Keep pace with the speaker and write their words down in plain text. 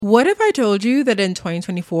What if I told you that in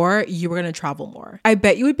 2024, you were going to travel more? I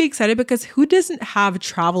bet you would be excited because who doesn't have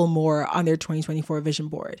travel more on their 2024 vision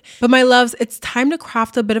board? But my loves, it's time to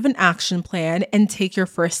craft a bit of an action plan and take your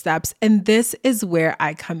first steps. And this is where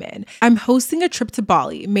I come in. I'm hosting a trip to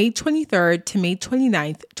Bali, May 23rd to May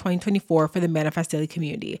 29th, 2024 for the Manifest Daily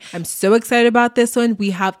community. I'm so excited about this one. We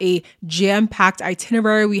have a jam-packed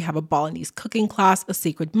itinerary. We have a Balinese cooking class, a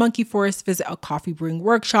sacred monkey forest visit, a coffee brewing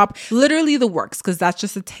workshop, literally the works, because that's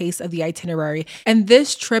just a taste of the itinerary. And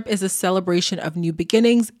this trip is a celebration of new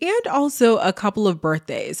beginnings and also a couple of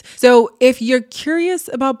birthdays. So if you're curious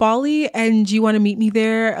about Bali and you want to meet me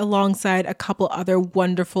there alongside a couple other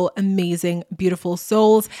wonderful, amazing, beautiful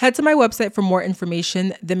souls, head to my website for more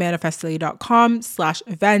information,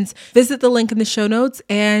 themanifestdaily.com/events. Visit the link in the show notes.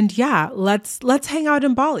 And yeah, let's hang out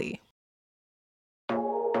in Bali.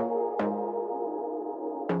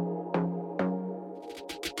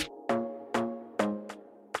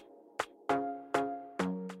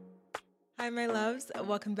 Hi, my loves.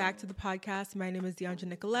 Welcome back to the podcast. My name is Deandra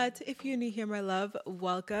Nicolette. If you're new here, my love,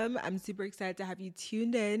 welcome. I'm super excited to have you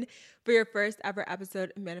tuned in for your first ever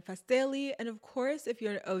episode of Manifest Daily. And of course, if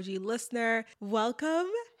you're an OG listener, welcome.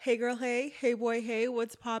 Hey girl, hey. Hey boy, hey.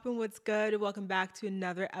 What's poppin'? What's good? Welcome back to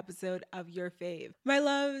another episode of your fave. My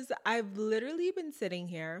loves, I've literally been sitting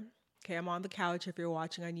here. Okay, I'm on the couch if you're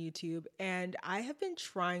watching on YouTube. And I have been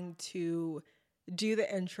trying to do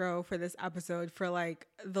the intro for this episode for like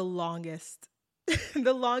the longest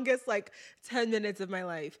like 10 minutes of my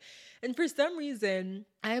life. And for some reason,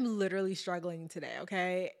 I am literally struggling today,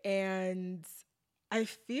 okay? And I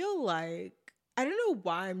feel like, I don't know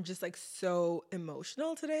why I'm just like so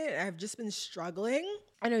emotional today. I've just been struggling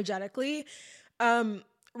energetically.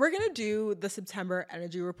 We're going to do the September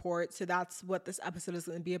energy report. So that's what this episode is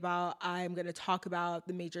going to be about. I'm going to talk about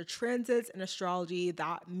the major transits in astrology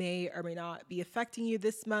that may or may not be affecting you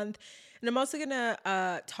this month. And I'm also going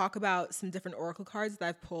to talk about some different oracle cards that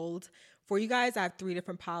I've pulled for you guys. I have 3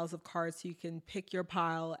 different piles of cards, so you can pick your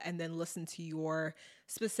pile and then listen to your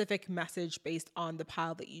specific message based on the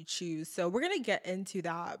pile that you choose. So we're going to get into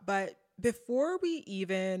that. But before we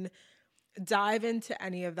even dive into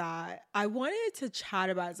any of that, I wanted to chat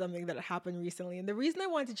about something that happened recently. And the reason I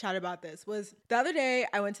wanted to chat about this was the other day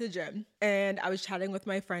I went to the gym and I was chatting with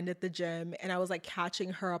my friend at the gym and I was like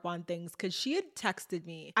catching her up on things because she had texted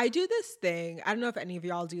me. I do this thing, I don't know if any of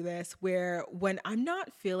y'all do this, where when I'm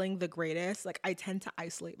not feeling the greatest, like I tend to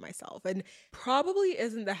isolate myself, and probably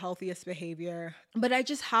isn't the healthiest behavior, but I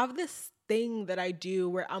just have this thing that I do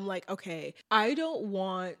where I'm like, okay, I don't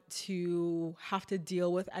want to have to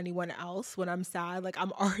deal with anyone else when I'm sad. Like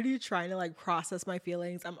I'm already trying to like process my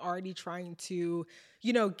feelings. I'm already trying to,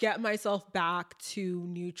 get myself back to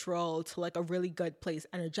neutral, to like a really good place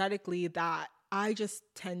energetically, that I just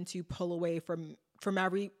tend to pull away from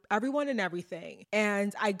everyone and everything.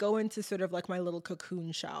 And I go into sort of like my little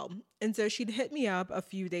cocoon shell. And so she'd hit me up a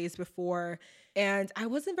few days before and I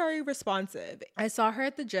wasn't very responsive. I saw her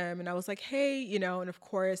at the gym and I was like, hey, and of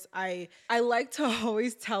course I like to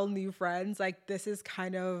always tell new friends, like, this is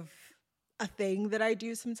kind of a thing that I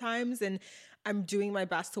do sometimes. And I'm doing my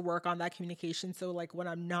best to work on that communication. So like when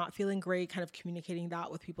I'm not feeling great, kind of communicating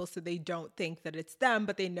that with people so they don't think that it's them,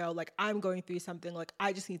 but they know like I'm going through something, like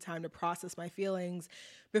I just need time to process my feelings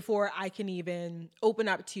before I can even open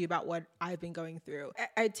up to you about what I've been going through.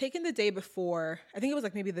 I'd taken the day before, I think it was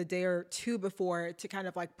like maybe the day or 2 before, to kind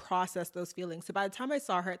of like process those feelings. So by the time I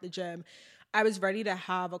saw her at the gym, I was ready to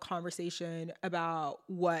have a conversation about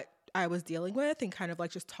what I was dealing with and kind of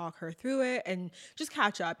like just talk her through it and just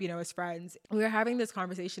catch up, as friends. We were having this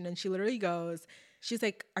conversation and she literally goes, she's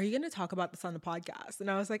like, are you going to talk about this on the podcast? And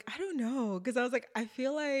I was like, I don't know. Cause I was like, I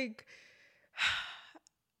feel like,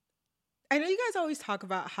 I know you guys always talk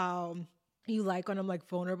about how you like when I'm like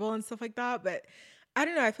vulnerable and stuff like that, but I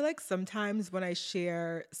don't know. I feel like sometimes when I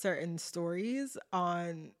share certain stories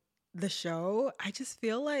on the show, I just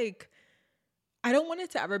feel like I don't want it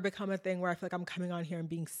to ever become a thing where I feel like I'm coming on here and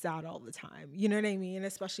being sad all the time. You know what I mean?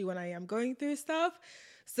 Especially when I am going through stuff.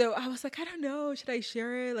 So I was like, I don't know. Should I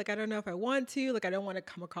share it? Like, I don't know if I want to. Like, I don't want to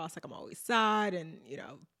come across like I'm always sad and,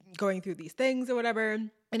 going through these things or whatever. And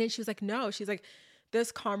then she was like, no. She's like,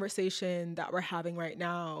 this conversation that we're having right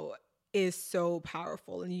now is so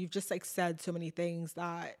powerful. And you've just like said so many things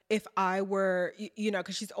that if I were,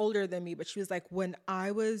 because she's older than me, but she was like, when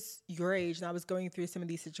I was your age and I was going through some of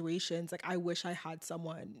these situations, like I wish I had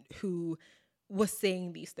someone who was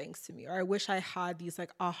saying these things to me, or I wish I had these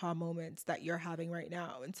like aha moments that you're having right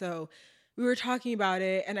now. And so we were talking about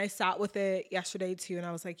it and I sat with it yesterday too. And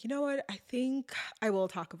I was like, you know what? I think I will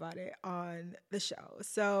talk about it on the show.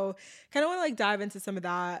 So kind of want to like dive into some of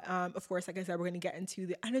that. Of course, like I said, we're going to get into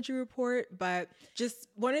the energy report, but just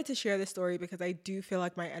wanted to share this story because I do feel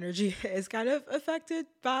like my energy is kind of affected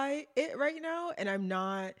by it right now. And I'm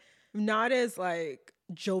not as like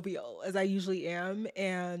jovial as I usually am.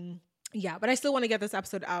 And yeah, but I still want to get this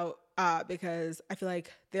episode out because I feel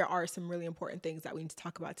like there are some really important things that we need to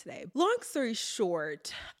talk about today. Long story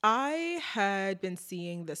short, I had been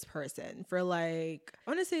seeing this person for like, I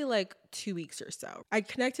want to say like 2 weeks or so. I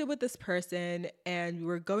connected with this person and we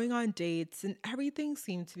were going on dates and everything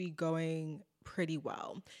seemed to be going pretty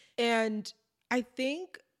well. And I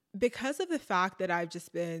think because of the fact that I've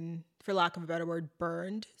just been, for lack of a better word,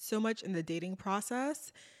 burned so much in the dating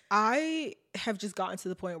process, I have just gotten to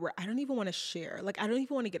the point where I don't even want to share. Like, I don't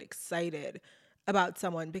even want to get excited about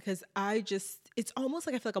someone because it's almost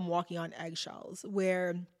like I feel like I'm walking on eggshells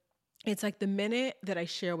where it's like the minute that I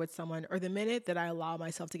share with someone or the minute that I allow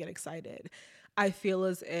myself to get excited, I feel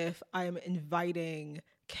as if I'm inviting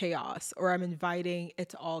chaos or I'm inviting it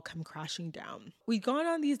to all come crashing down. We'd gone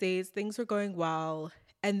on these dates, things were going well.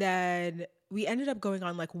 And then we ended up going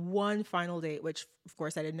on like one final date, which of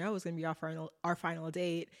course I didn't know was going to be our final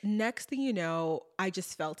date. Next thing you know, I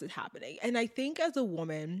just felt it happening. And I think as a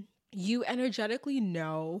woman, you energetically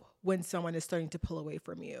know when someone is starting to pull away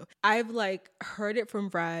from you. I've like heard it from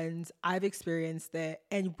friends, I've experienced it,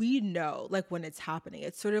 and we know like when it's happening.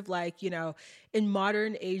 It's sort of like, in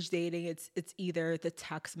modern age dating, it's either the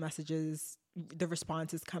text messages, the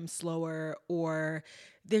responses come slower, or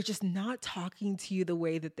they're just not talking to you the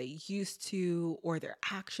way that they used to, or their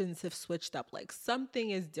actions have switched up. Like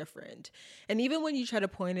something is different. And even when you try to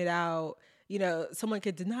point it out, someone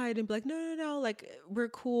could deny it and be like, no, like we're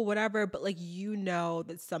cool, whatever. But like,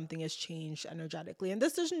 that something has changed energetically. And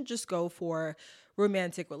this doesn't just go for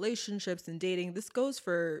romantic relationships and dating. This goes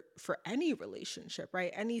for any relationship,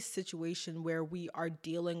 right? Any situation where we are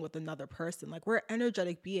dealing with another person. Like we're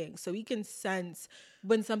energetic beings. So we can sense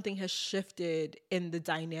when something has shifted in the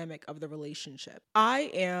dynamic of the relationship.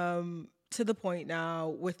 I am to the point now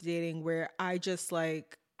with dating where I just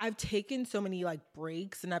like, I've taken so many like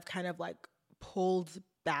breaks and I've kind of like pulled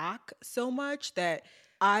back so much that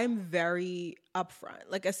I'm very upfront.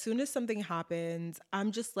 Like as soon as something happens,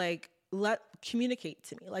 I'm just like, communicate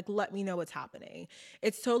to me. Like, let me know what's happening.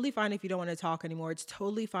 It's totally fine if you don't want to talk anymore. It's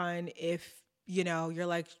totally fine if, you're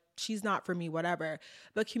like, she's not for me, whatever,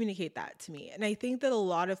 but communicate that to me. And I think that a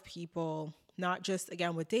lot of people, not just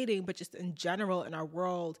again with dating, but just in general in our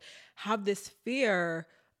world, have this fear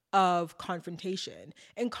of confrontation.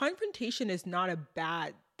 And confrontation is not a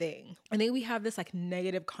bad thing. I think we have this like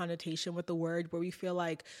negative connotation with the word where we feel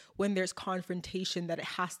like when there's confrontation that it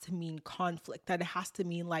has to mean conflict, that it has to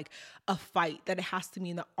mean like a fight, that it has to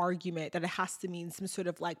mean an argument, that it has to mean some sort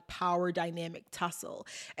of like power dynamic tussle.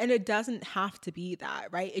 And it doesn't have to be that,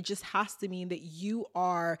 right? It just has to mean that you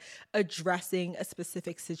are addressing a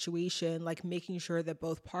specific situation, like making sure that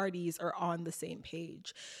both parties are on the same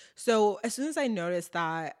page. So as soon as I noticed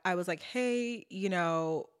that, I was like, hey,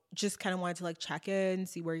 just kind of wanted to like check in,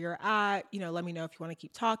 see where you're at, let me know if you want to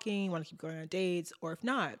keep talking, you want to keep going on dates, or if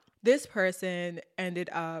not. This person ended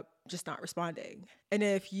up just not responding. And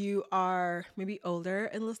if you are maybe older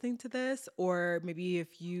and listening to this, or maybe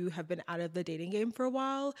if you have been out of the dating game for a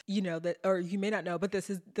while, you know that, or you may not know, but this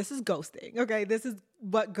is ghosting. Okay. This is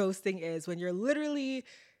what ghosting is, when you're literally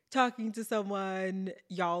talking to someone,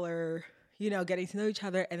 y'all are, getting to know each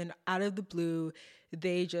other, and then out of the blue,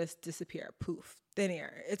 they just disappear. Poof. Thin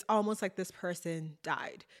air. It's almost like this person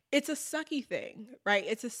died. It's a sucky thing, right?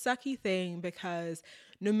 It's a sucky thing because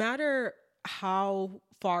no matter how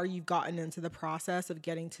far you've gotten into the process of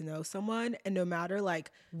getting to know someone, and no matter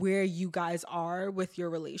like where you guys are with your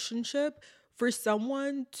relationship, for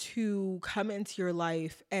someone to come into your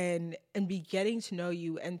life and be getting to know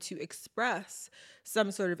you and to express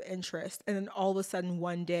some sort of interest, and then all of a sudden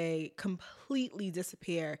one day completely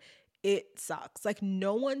disappear, it sucks. Like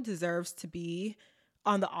no one deserves to be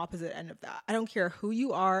on the opposite end of that. I don't care who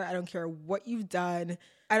you are. I don't care what you've done.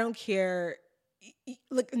 I don't care.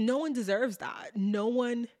 Like no one deserves that. No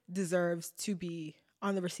one deserves to be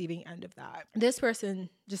on the receiving end of that. This person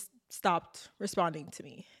just stopped responding to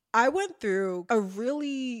me. I went through a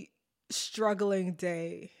really struggling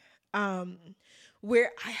day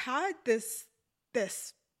where I had this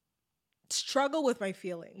struggle with my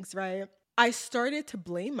feelings, right? I started to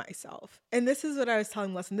blame myself. And this is what I was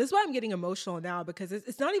telling Leslie. This is why I'm getting emotional now, because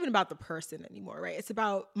it's not even about the person anymore, right? It's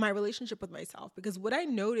about my relationship with myself. Because what I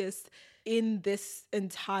noticed in this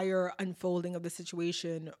entire unfolding of the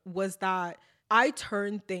situation was that I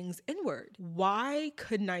turned things inward. Why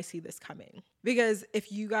couldn't I see this coming? Because if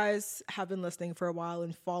you guys have been listening for a while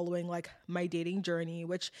and following like my dating journey,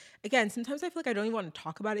 which again, sometimes I feel like I don't even want to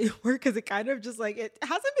talk about it anymore because it kind of just like, it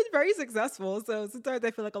hasn't been very successful. So sometimes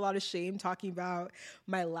I feel like a lot of shame talking about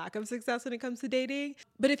my lack of success when it comes to dating.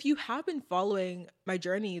 But if you have been following my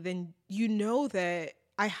journey, then you know that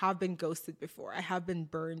I have been ghosted before. I have been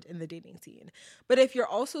burned in the dating scene. But if you're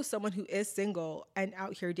also someone who is single and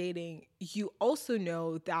out here dating, you also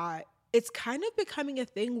know that it's kind of becoming a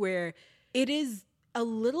thing where it is a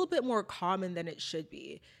little bit more common than it should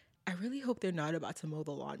be. I really hope they're not about to mow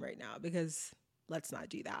the lawn right now because let's not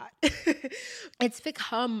do that. It's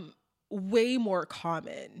become way more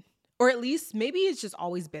common. Or at least maybe it's just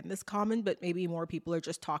always been this common, but maybe more people are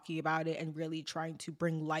just talking about it and really trying to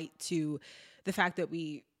bring light to the fact that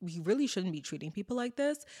we really shouldn't be treating people like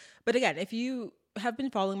this. But again, if you have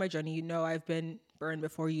been following my journey, you know I've been burned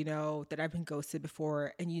before, you know that I've been ghosted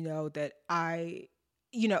before, and you know that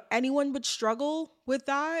anyone would struggle with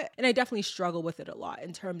that. And I definitely struggle with it a lot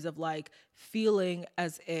in terms of like feeling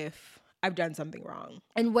as if I've done something wrong.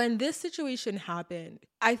 And when this situation happened,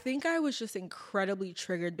 I think I was just incredibly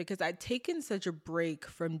triggered because I'd taken such a break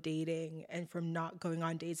from dating and from not going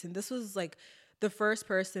on dates. And this was like the first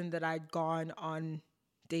person that I'd gone on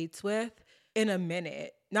dates with in a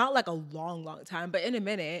minute, not like a long, long time, but in a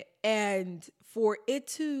minute. And for it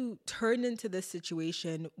to turn into this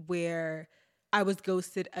situation where I was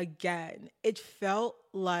ghosted again, it felt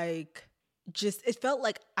like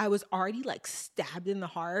I was already like stabbed in the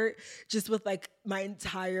heart just with like my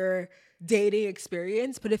entire dating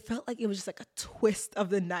experience, but it felt like it was just like a twist of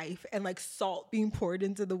the knife and like salt being poured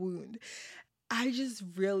into the wound. I just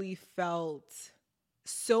really felt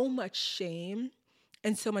so much shame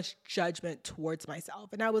and so much judgment towards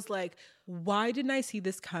myself. And I was like, why didn't I see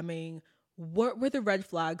this coming? What were the red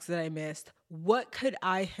flags that I missed? What could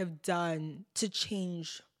I have done to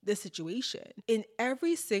change the situation? In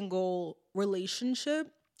every single relationship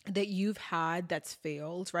that you've had that's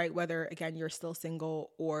failed, right? Whether, again, you're still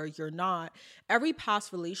single or you're not, every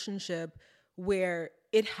past relationship where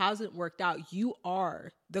it hasn't worked out, you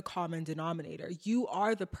are the common denominator. You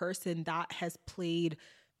are the person that has played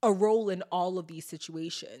a role in all of these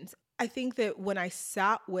situations. I think that when I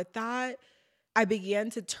sat with that, I began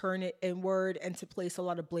to turn it inward and to place a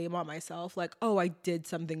lot of blame on myself. Like, oh, I did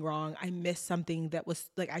something wrong. I missed something that was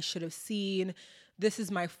like I should have seen. This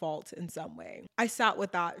is my fault in some way. I sat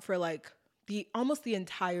with that for like almost the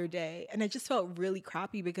entire day. And I just felt really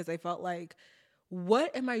crappy because I felt like,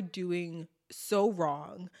 what am I doing so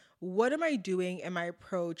wrong? What am I doing in my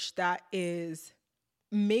approach that is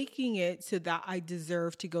making it so that I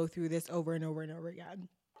deserve to go through this over and over and over again?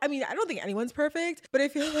 I mean, I don't think anyone's perfect, but I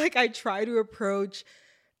feel like I try to approach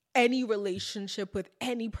any relationship with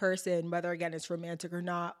any person, whether again it's romantic or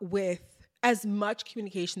not, with as much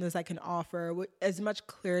communication as I can offer, with as much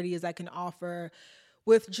clarity as I can offer,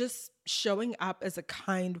 with just showing up as a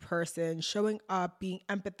kind person, showing up, being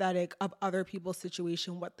empathetic of other people's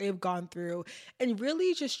situation, what they've gone through, and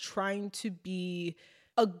really just trying to be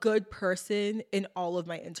a good person in all of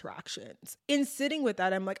my interactions. In sitting with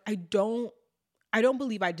that, I'm like, I don't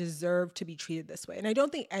believe I deserve to be treated this way. And I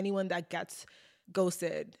don't think anyone that gets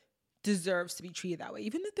ghosted deserves to be treated that way.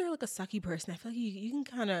 Even if they're like a sucky person, I feel like you can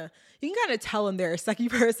kind of tell them they're a sucky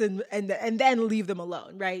person and then leave them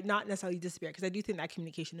alone, right? Not necessarily disappear, because I do think that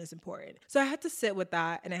communication is important. So I had to sit with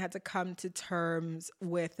that, and I had to come to terms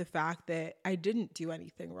with the fact that I didn't do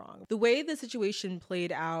anything wrong. The way the situation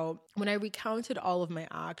played out, when I recounted all of my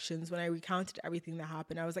actions, when I recounted everything that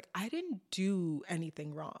happened, I was like, I didn't do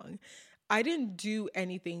anything wrong. I didn't do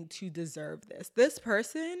anything to deserve this. This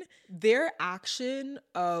person, their action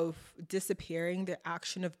of disappearing, their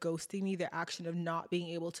action of ghosting me, their action of not being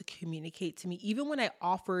able to communicate to me, even when I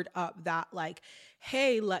offered up that like,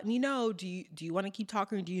 hey, let me know, do you want to keep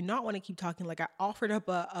talking or do you not want to keep talking? Like I offered up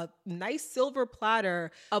a nice silver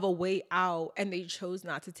platter of a way out and they chose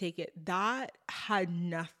not to take it. That had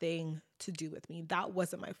nothing to do with me. That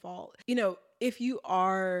wasn't my fault. You know, if you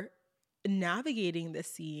are navigating the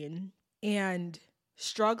scene and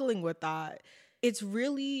struggling with that, it's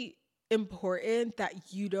really important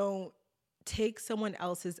that you don't take someone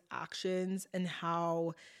else's actions and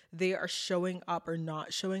how they are showing up or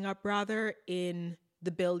not showing up, rather, in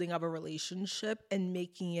the building of a relationship and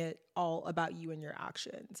making it all about you and your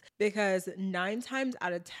actions. Because 9 times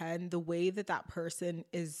out of 10, the way that that person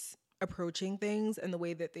is approaching things and the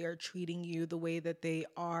way that they are treating you, the way that they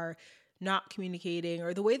are not communicating,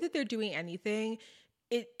 or the way that they're doing anything,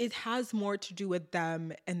 it has more to do with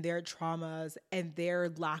them and their traumas and their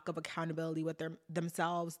lack of accountability with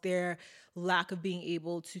themselves, their lack of being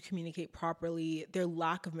able to communicate properly, their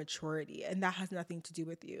lack of maturity. And that has nothing to do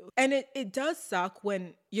with you. And it does suck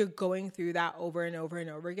when you're going through that over and over and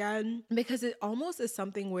over again, because it almost is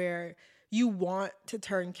something where you want to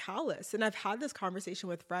turn callous. And I've had this conversation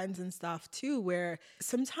with friends and stuff too, where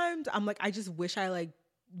sometimes I'm like, I just wish I like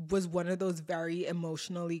was one of those very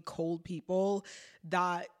emotionally cold people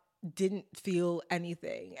that didn't feel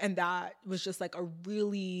anything, and that was just like a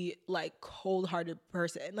really like cold-hearted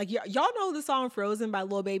person. Like y'all know the song Frozen by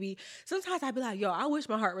Lil Baby. Sometimes I'd be like, yo, I wish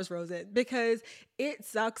my heart was frozen, because it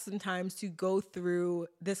sucks sometimes to go through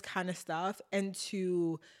this kind of stuff and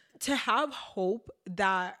to have hope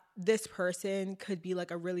that this person could be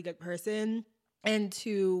like a really good person, and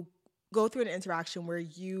to go through an interaction where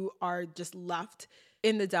you are just left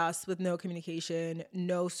in the dust with no communication,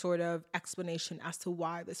 no sort of explanation as to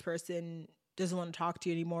why this person doesn't want to talk to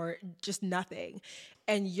you anymore, just nothing.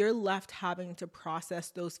 And you're left having to process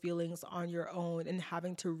those feelings on your own and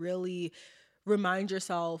having to really remind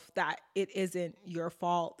yourself that it isn't your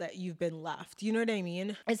fault that you've been left. You know what I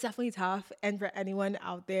mean? It's definitely tough. And for anyone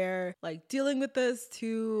out there like dealing with this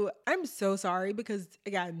too, I'm so sorry, because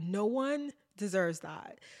again, no one deserves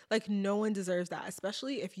that. Like no one deserves that,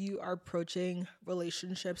 especially if you are approaching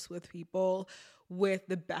relationships with people with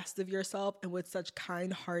the best of yourself and with such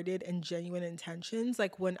kind-hearted and genuine intentions.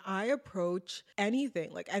 Like when I approach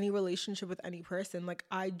anything, like any relationship with any person, like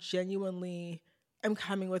I genuinely am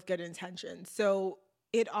coming with good intentions. So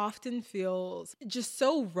it often feels just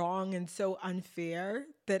so wrong and so unfair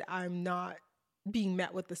that I'm not being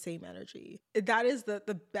met with the same energy. That is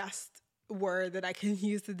the best word that I can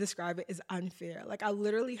use to describe it, is unfair. Like I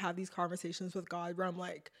literally have these conversations with God where I'm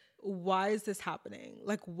like, why is this happening?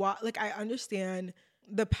 Like what? Like I understand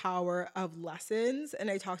the power of lessons, and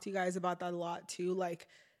I talk to you guys about that a lot too. Like,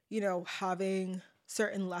 you know, having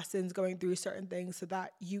certain lessons, going through certain things so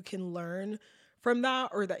that you can learn from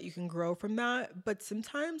that or that you can grow from that. But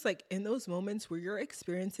sometimes like in those moments where you're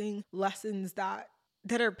experiencing lessons that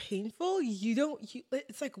are painful,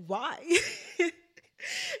 it's like, why?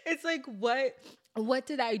 It's like, what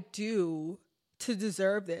did I do to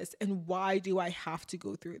deserve this? And why do I have to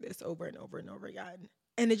go through this over and over and over again?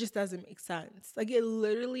 And it just doesn't make sense. Like it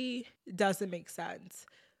literally doesn't make sense.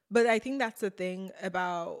 But I think that's the thing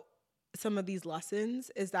about some of these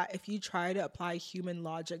lessons, is that if you try to apply human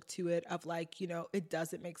logic to it of like, you know, it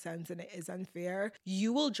doesn't make sense and it is unfair,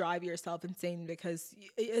 you will drive yourself insane, because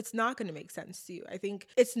it's not going to make sense to you. I think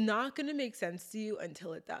it's not going to make sense to you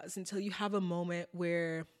until it does, until you have a moment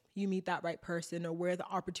where you meet that right person, or where the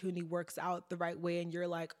opportunity works out the right way and you're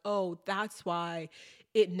like, oh, that's why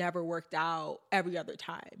it never worked out every other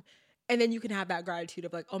time. And then you can have that gratitude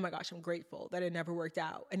of like, oh my gosh, I'm grateful that it never worked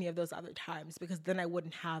out any of those other times, because then I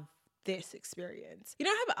wouldn't have this experience. You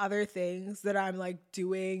know, I have other things that I'm like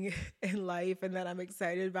doing in life and that I'm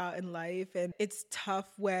excited about in life. And it's tough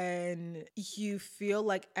when you feel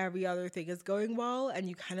like every other thing is going well and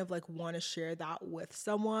you kind of like want to share that with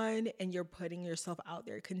someone, and you're putting yourself out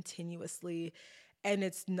there continuously and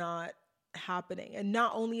it's not happening. And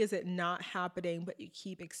not only is it not happening, but you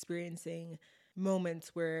keep experiencing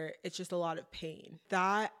moments where it's just a lot of pain.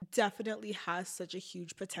 That definitely has such a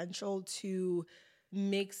huge potential to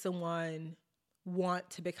make someone want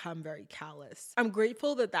to become very callous. I'm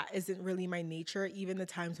grateful that that isn't really my nature. Even the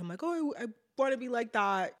times I'm like, oh, I want to be like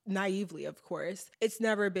that, naively, of course. It's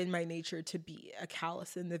never been my nature to be a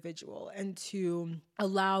callous individual and to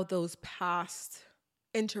allow those past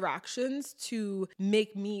interactions to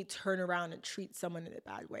make me turn around and treat someone in a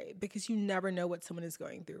bad way, because you never know what someone is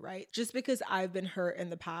going through, right? Just because I've been hurt in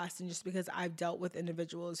the past and just because I've dealt with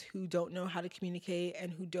individuals who don't know how to communicate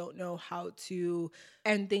and who don't know how to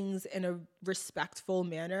end things in a respectful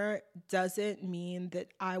manner doesn't mean that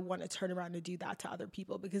I want to turn around and do that to other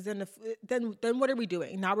people, because then what are we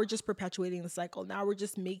doing? Now we're just perpetuating the cycle. Now we're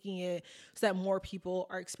just making it so that more people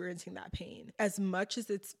are experiencing that pain. As much as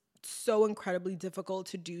it's so incredibly difficult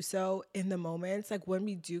to do so in the moments, like when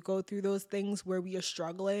we do go through those things where we are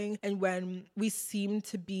struggling and when we seem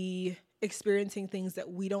to be experiencing things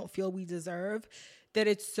that we don't feel we deserve, that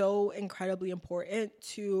it's so incredibly important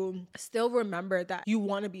to still remember that you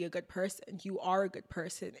want to be a good person. You are a good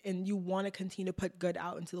person and you want to continue to put good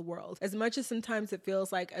out into the world. As much as sometimes it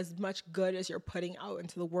feels like as much good as you're putting out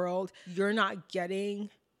into the world, you're not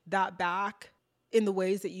getting that back in the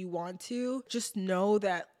ways that you want to, just know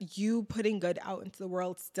that you putting good out into the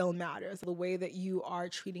world still matters. The way that you are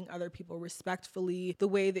treating other people respectfully, the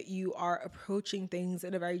way that you are approaching things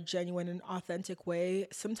in a very genuine and authentic way.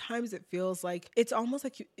 Sometimes it feels like it's almost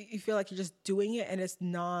like you feel like you're just doing it and it's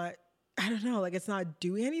not, I don't know, like it's not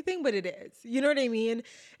doing anything, but it is. You know what I mean?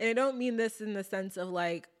 And I don't mean this in the sense of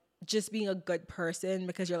like just being a good person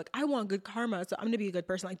because you're like, I want good karma, so I'm gonna be a good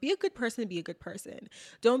person. Like, be a good person, be a good person.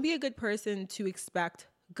 Don't be a good person to expect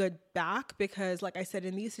good back, because like I said,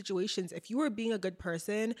 in these situations, if you are being a good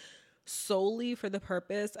person solely for the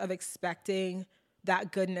purpose of expecting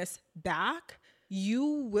that goodness back,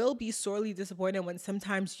 you will be sorely disappointed when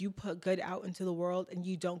sometimes you put good out into the world and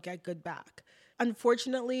you don't get good back.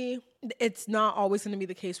 Unfortunately, it's not always going to be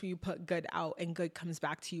the case where you put good out and good comes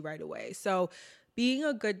back to you right away. So being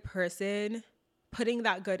a good person, putting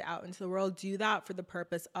that good out into the world, do that for the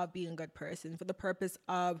purpose of being a good person, for the purpose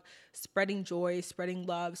of spreading joy, spreading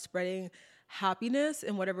love, spreading happiness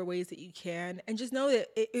in whatever ways that you can. And just know that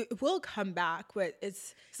it will come back, but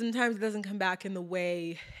sometimes it doesn't come back in the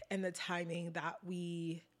way and the timing that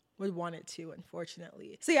we would want it to,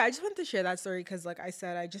 unfortunately. So yeah, I just wanted to share that story because like I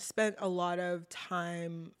said, I just spent a lot of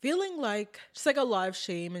time feeling like just like a lot of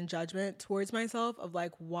shame and judgment towards myself of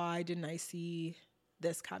like, why didn't I see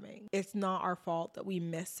this coming? It's not our fault that we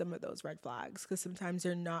miss some of those red flags because sometimes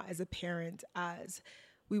they're not as apparent as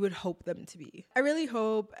we would hope them to be. I really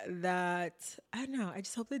hope that, I don't know, I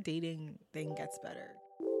just hope the dating thing gets better.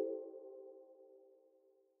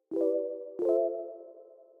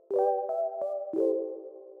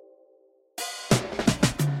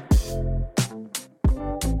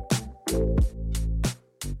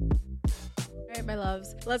 My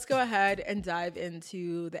loves, let's go ahead and dive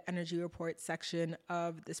into the energy report section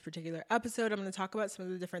of this particular episode. I'm going to talk about some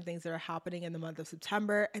of the different things that are happening in the month of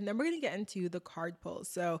September, and then we're going to get into the card pulls.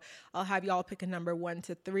 So I'll have y'all pick a number 1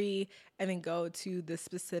 to 3 and then go to the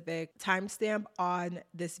specific timestamp on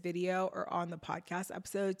this video or on the podcast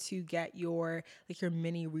episode to get your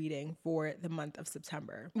mini reading for the month of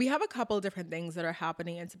September. We have a couple different things that are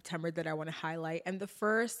happening in September that I want to highlight, and the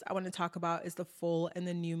first I want to talk about is the full and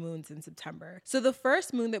the new moons in September. So the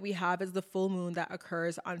first moon that we have is the full moon that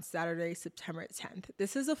occurs on Saturday, September 10th.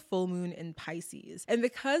 This is a full moon in Pisces. And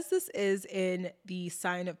because this is in the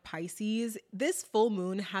sign of Pisces, this full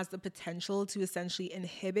moon has the potential to essentially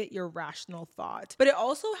inhibit your rational thought. But it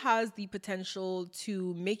also has the potential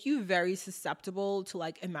to make you very susceptible to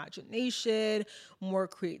like imagination, more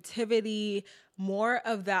creativity, more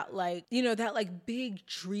of that that big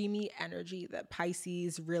dreamy energy that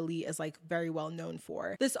Pisces really is like very well known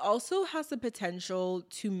for. This also has the potential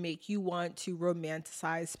to make you want to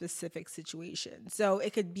romanticize specific situations. So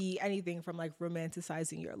it could be anything from like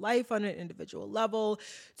romanticizing your life on an individual level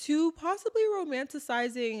to possibly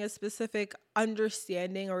romanticizing a specific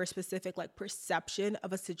understanding or a specific like perception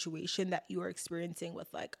of a situation that you are experiencing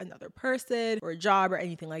with like another person or a job or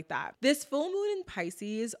anything like that. This full moon in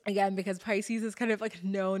Pisces, again, because Pisces is kind of like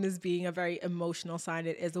known as being a very emotional sign,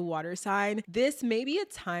 it is a water sign. This may be a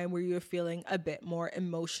time where you're feeling a bit more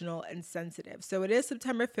emotional and sensitive. So it is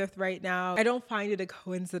September 5th right now. I don't find it a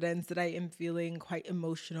coincidence that I am feeling quite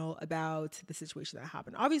emotional about the situation that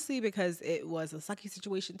happened. Obviously because it was a sucky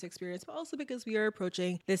situation to experience, but also because we are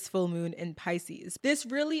approaching this full moon in Pisces. This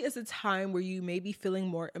really is a time where you may be feeling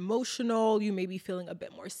more emotional, you may be feeling a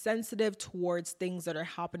bit more sensitive towards things that are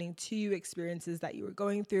happening to you, experiences that you were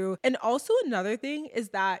going through. And also another thing is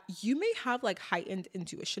that you may have like heightened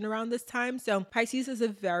intuition around this time. So Pisces is a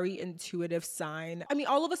very intuitive sign. I mean,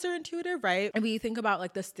 all of us are intuitive, right? And we think about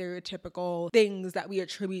like the stereotypical things that we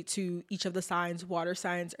attribute to each of the signs. Water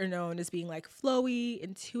signs are known as being like flowy,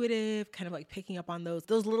 intuitive, kind of like picking up on those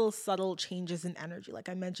little subtle changes in energy, like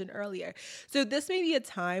I mentioned earlier. So this may be a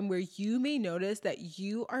time where you may notice that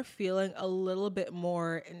you are feeling a little bit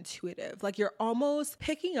more intuitive, like you're almost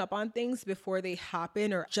picking up on things before they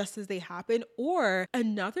happen or just as they happen. Or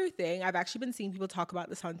another thing, I've actually been seeing people talk about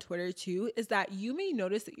this on Twitter too, is that you may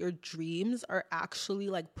notice that your dreams are actually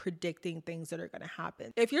like predicting things that are going to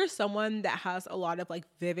happen. If you're someone that has a lot of like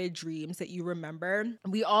vivid dreams that you remember,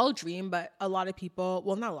 we all dream, but a lot of people,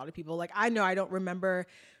 well, not a lot of people, like I know I don't remember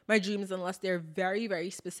my dreams unless they're very, very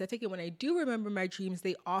specific. And when I do remember my dreams,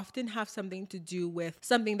 they often have something to do with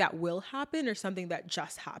something that will happen or something that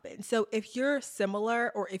just happened. So if you're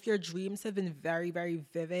similar or if your dreams have been very, very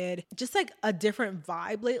vivid, just like a different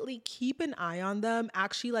vibe lately, keep an eye on them.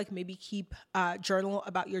 Actually, like maybe keep a journal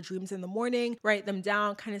about your dreams in the morning, write them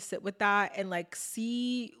down, kind of sit with that and like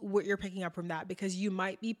see what you're picking up from that, because you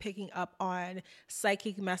might be picking up on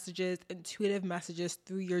psychic messages, intuitive messages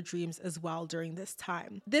through your dreams as well during this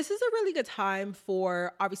time. This this is a really good time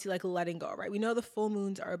for obviously like letting go, right? We know the full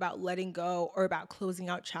moons are about letting go or about closing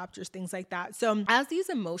out chapters, things like that. So as these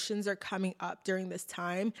emotions are coming up during this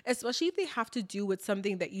time, especially if they have to do with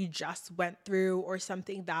something that you just went through or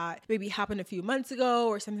something that maybe happened a few months ago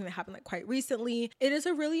or something that happened like quite recently, it is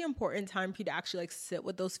a really important time for you to actually like sit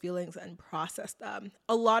with those feelings and process them.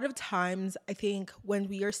 A lot of times, I think when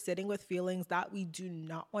we are sitting with feelings that we do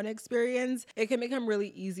not want to experience, it can become really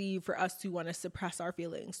easy for us to want to suppress our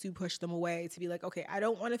feelings, to push them away, to be like, okay, I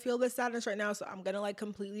don't want to feel this sadness right now, so I'm gonna like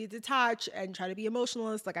completely detach and try to be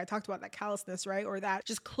emotionless. Like I talked about that callousness, right? Or that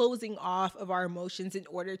just closing off of our emotions in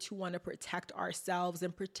order to want to protect ourselves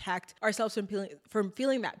and protect ourselves from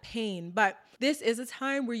feeling that pain. But this is a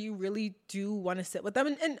time where you really do want to sit with them,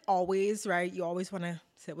 and always, right? You always want to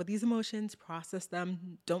sit with these emotions, process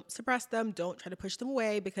them, don't suppress them, don't try to push them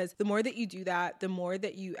away, because the more that you do that, the more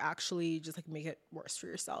that you actually just like make it worse for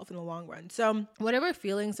yourself in the long run. So whatever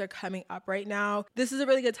feelings are coming up right now, this is a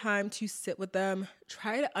really good time to sit with them,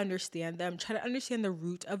 try to understand them, try to understand the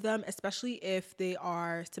root of them, especially if they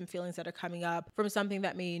are some feelings that are coming up from something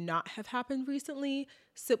that may not have happened recently.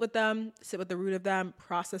 Sit with them, sit with the root of them,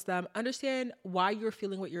 process them, understand why you're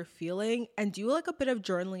feeling what you're feeling, and do like a bit of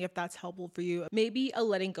journaling if that's helpful for you. Maybe a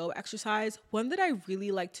letting go exercise. One that I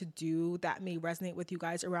really like to do that may resonate with you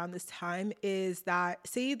guys around this time is that,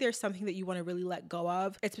 say there's something that you want to really let go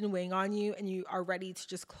of, it's been weighing on you and you are ready to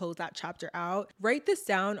just close that chapter out. Write this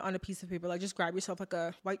down on a piece of paper. Like just grab yourself like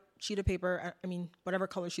a white sheet of paper. I mean, whatever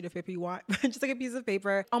color sheet of paper you want, just like a piece of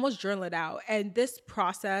paper, almost journal it out. And this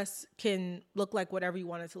process can look like whatever you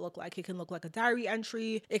want it to look like. It can look like a diary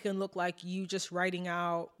entry. It can look like you just writing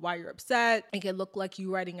out why you're upset. It can look like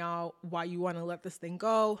you writing out why you want to let this thing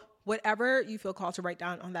go. Whatever you feel called to write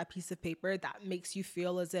down on that piece of paper that makes you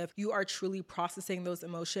feel as if you are truly processing those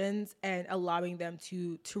emotions and allowing them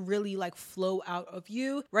to really like flow out of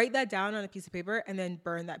you, write that down on a piece of paper and then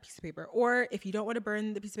burn that piece of paper. Or if you don't want to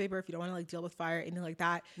burn the piece of paper, if you don't want to like deal with fire, anything like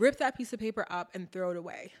that, rip that piece of paper up and throw it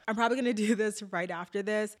away. I'm probably going to do this right after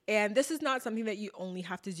this. And this is not something that you only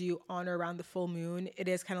have to do on or around the full moon. It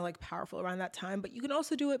is kind of like powerful around that time, but you can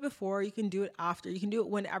also do it before, you can do it after, you can do it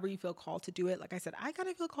whenever you feel called to do it. Like I said, I kind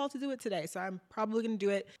of feel called to do it today, so I'm probably going to do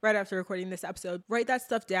it right after recording this episode. Write that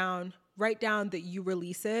stuff down. Write down that you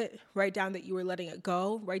release it. Write down that you were letting it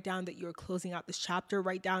go. Write down that you're closing out this chapter.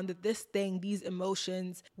 Write down that this thing, these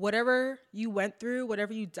emotions, whatever you went through,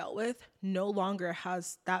 whatever you dealt with, no longer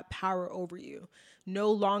has that power over you.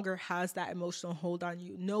 No longer has that emotional hold on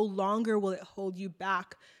you. No longer will it hold you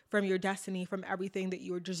back from your destiny, from everything that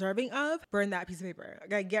you were deserving of. Burn that piece of paper.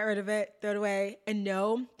 Okay, get rid of it, throw it away, and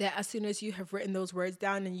know that as soon as you have written those words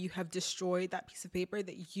down and you have destroyed that piece of paper,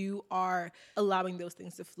 that you are allowing those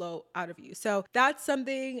things to flow out of you. So that's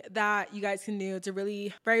something that you guys can do. It's a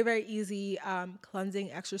really very, very easy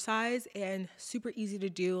cleansing exercise and super easy to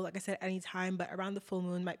do. Like I said, anytime, but around the full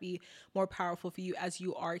moon might be more powerful for you as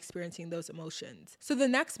you are experiencing those emotions. So the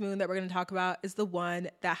next moon that we're going to talk about is the one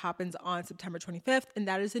that happens on September 25th, and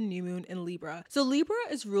that is a new moon in Libra. So Libra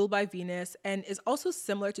is ruled by Venus and is also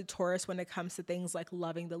similar to Taurus when it comes to things like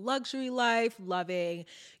loving the luxury life, loving,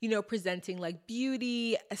 presenting like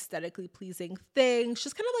beauty, aesthetically pleasing things,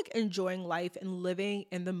 just kind of like enjoying life and living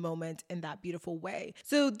in the moment in that beautiful way.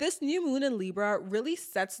 So this new moon in Libra really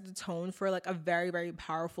sets the tone for like a very, very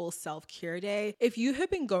powerful self-care day. If you have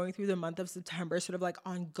been going through the month of September sort of like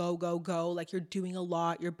on go, like you're doing a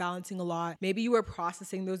lot, you're balancing a lot, maybe you were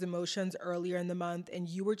processing those emotions earlier in the month and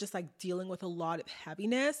you were just like dealing with a lot of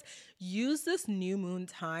heaviness, use this new moon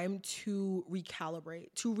time to recalibrate,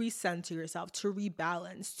 to recenter yourself, to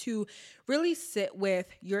rebalance, to really sit with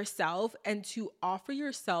yourself and to offer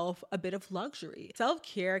yourself a bit of luxury.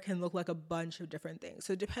 Self-care can look like a bunch of different things.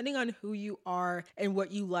 So depending on who you are and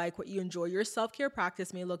what you like, what you enjoy, your self-care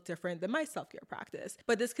practice may look different than my self-care practice.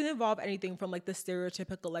 But this can involve anything from like the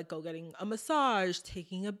stereotypical, like go getting a massage,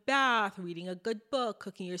 taking a bath, reading a good book,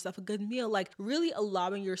 cooking yourself a good meal, like really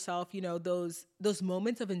allowing yourself, those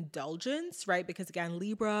moments of indulgence, right? Because again,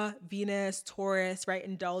 Libra, Venus, Taurus, right?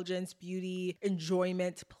 Indulgence, beauty,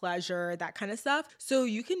 enjoyment, pleasure, that kind of stuff. So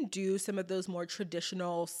you can do some of those more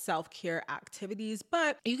traditional self-care activities,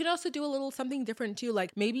 but you can also do a little something different too.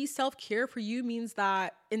 Like maybe self-care for you means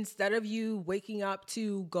that instead of you waking up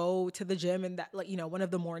to go to the gym and that, like, one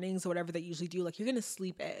of the mornings or whatever they usually do, like you're going to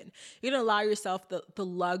sleep in. You're going to allow yourself the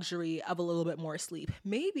luxury of a little bit more sleep.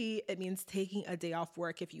 Maybe it means taking a day off work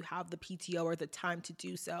work if you have the PTO or the time to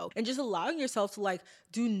do so. And just allowing yourself to like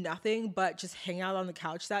do nothing but just hang out on the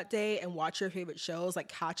couch that day and watch your favorite shows, like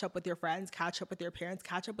catch up with your friends, catch up with your parents,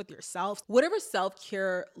 catch up with yourself. Whatever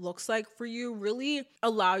self-care looks like for you, really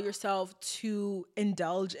allow yourself to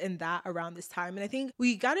indulge in that around this time. And I think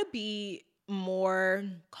we gotta be more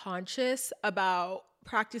conscious about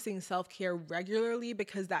practicing self-care regularly,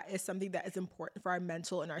 because that is something that is important for our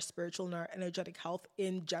mental and our spiritual and our energetic health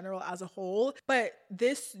in general as a whole. But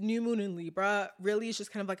this new moon in Libra really is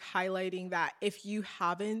just kind of like highlighting that if you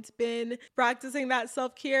haven't been practicing that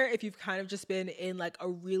self-care, if you've kind of just been in like a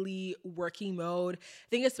really working mode, I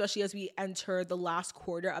think especially as we enter the last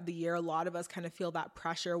quarter of the year, a lot of us kind of feel that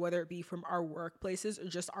pressure, whether it be from our workplaces or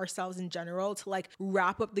just ourselves in general, to like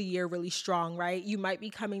wrap up the year really strong, right? You might be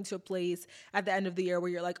coming to a place at the end of the year where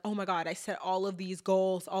you're like, oh my God, I set all of these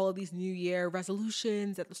goals, all of these New Year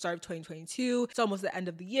resolutions at the start of 2022. It's almost the end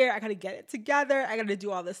of the year. I gotta get it together. I gotta do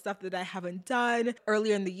all this stuff that I haven't done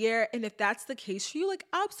earlier in the year. And if that's the case for you, like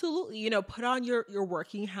absolutely, you know, put on your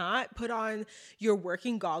working hat, put on your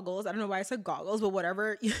working goggles. I don't know why I said goggles, but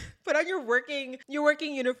whatever. Put on your working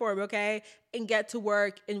uniform, okay? And get to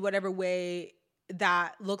work in whatever way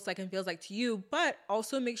that looks like and feels like to you. But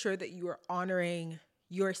also make sure that you are honoring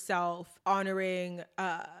yourself, honoring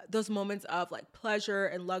those moments of like pleasure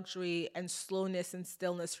and luxury and slowness and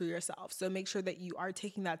stillness for yourself. So make sure that you are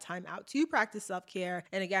taking that time out to practice self-care.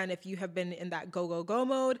 And again, if you have been in that go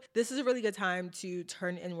mode, this is a really good time to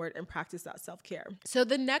turn inward and practice that self-care. So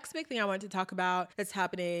the next big thing I want to talk about that's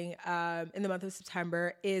happening in the month of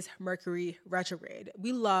September is Mercury retrograde.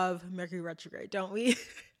 We love Mercury retrograde, don't we?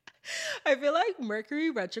 I feel like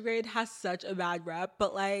Mercury retrograde has such a bad rep,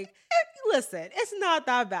 but like, listen, it's not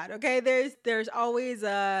that bad, okay? There's always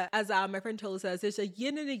as my friend Tola says, there's a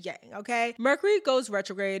yin and a yang, okay? Mercury goes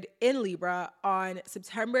retrograde in Libra on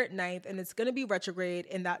September 9th, and it's gonna be retrograde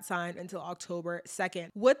in that sign until October 2nd.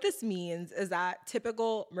 What this means is that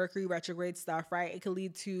typical Mercury retrograde stuff, right? It can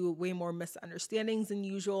lead to way more misunderstandings than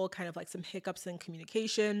usual, kind of like some hiccups in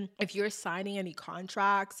communication. If you're signing any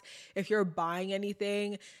contracts, if you're buying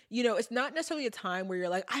anything, you know, it's not necessarily a time where you're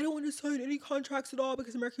like, I don't want to sign any contracts at all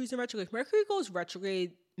because Mercury's in retrograde. Mercury goes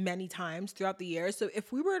retrograde many times throughout the year. So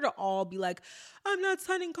if we were to all be like, I'm not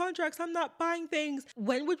signing contracts, I'm not buying things,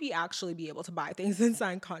 when would we actually be able to buy things and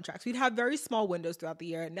sign contracts? We'd have very small windows throughout the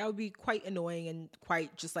year, and that would be quite annoying and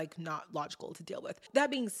quite just like not logical to deal with. That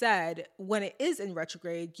being said, when it is in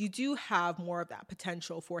retrograde, you do have more of that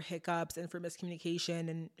potential for hiccups and for miscommunication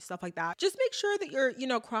and stuff like that. Just make sure that you're, you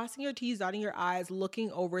know, crossing your T's, dotting your I's,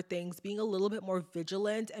 looking over things, being a little bit more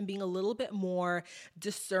vigilant and being a little bit more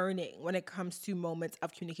discerning when it comes to moments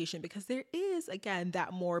of communication, because there is, again,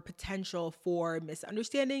 that more potential for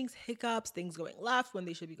misunderstandings, hiccups, things going left when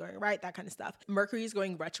they should be going right, that kind of stuff. Mercury is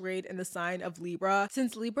going retrograde in the sign of Libra.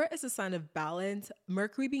 Since Libra is a sign of balance,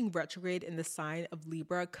 Mercury being retrograde in the sign of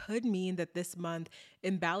Libra could mean that this month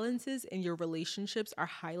imbalances in your relationships are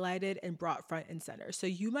highlighted and brought front and center. So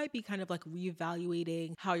you might be kind of like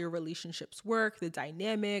reevaluating how your relationships work, the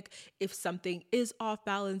dynamic, if something is off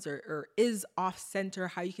balance or is off center,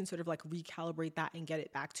 how you can sort of like recalibrate that and get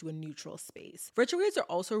it back to a neutral space. Retrogrades are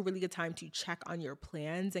also a really good time to check on your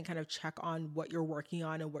plans and kind of check on what you're working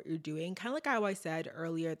on and what you're doing. Kind of like how I said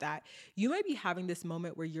earlier that you might be having this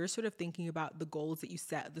moment where you're sort of thinking about the goals that you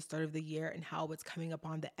set at the start of the year and how it's coming up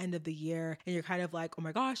on the end of the year. And you're kind of like, oh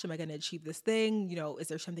my gosh, am I going to achieve this thing? You know, is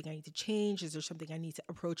there something I need to change? Is there something I need to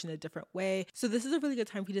approach in a different way? So this is a really good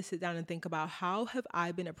time for you to sit down and think about, how have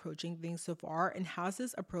I been approaching things so far? And has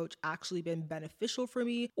this approach actually been beneficial for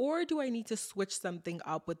me? Or do I need to switch something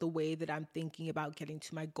up with the way that I'm thinking about getting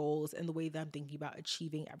to my goals and the way that I'm thinking about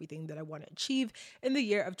achieving everything that I want to achieve in the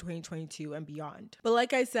year of 2022 and beyond? But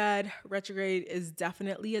like I said, retrograde is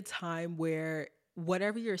definitely a time where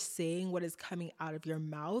whatever you're saying, what is coming out of your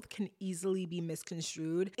mouth can easily be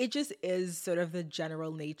misconstrued. It just is sort of the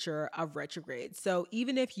general nature of retrograde. So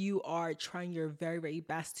even if you are trying your very, very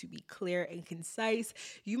best to be clear and concise,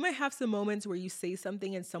 you might have some moments where you say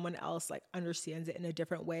something and someone else like understands it in a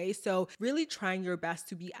different way. So really trying your best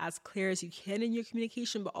to be as clear as you can in your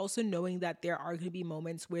communication, but also knowing that there are going to be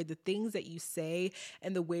moments where the things that you say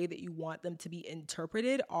and the way that you want them to be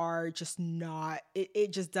interpreted are just not,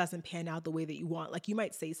 it just doesn't pan out the way that you want want. Like you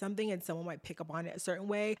might say something and someone might pick up on it a certain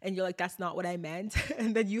way and you're like, that's not what I meant.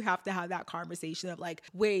 And then you have to have that conversation of like,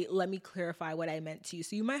 wait, let me clarify what I meant to you.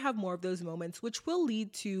 So you might have more of those moments, which will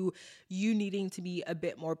lead to you needing to be a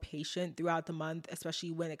bit more patient throughout the month,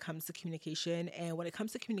 especially when it comes to communication and when it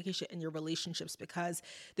comes to communication in your relationships, because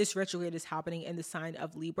this retrograde is happening in the sign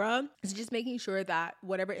of Libra. So just making sure that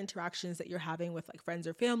whatever interactions that you're having with like friends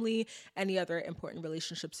or family, any other important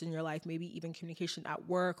relationships in your life, maybe even communication at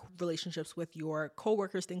work, relationships with your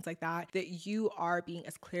coworkers, things like that, that you are being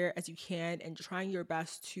as clear as you can and trying your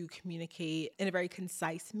best to communicate in a very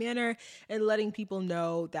concise manner and letting people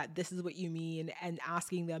know that this is what you mean and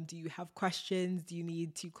asking them, do you have questions? Do you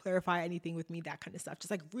need to clarify anything with me? That kind of stuff.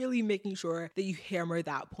 Just like really making sure that you hammer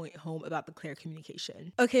that point home about the clear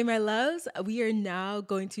communication. Okay, my loves, we are now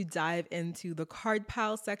going to dive into the card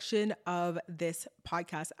pile section of this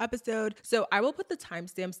podcast episode. So I will put the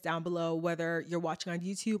timestamps down below, whether you're watching on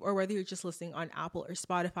YouTube or whether you're just listening on Apple or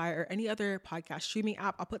Spotify or any other podcast streaming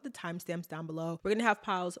app. I'll put the timestamps down below. We're going to have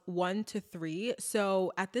piles 1 to 3.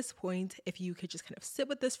 So at this point, if you could just kind of sit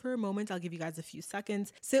with this for a moment, I'll give you guys a few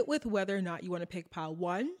seconds. Sit with whether or not you want to pick pile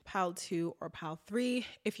 1, pile 2, or pile 3.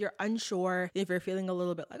 If you're unsure, if you're feeling a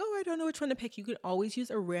little bit like, oh, I don't know which one to pick, you can always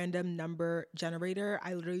use a random number generator.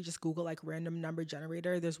 I literally just Google like random number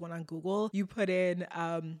generator. There's one on Google. You put in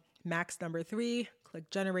max number 3, click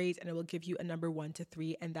generate, and it will give you a number 1 to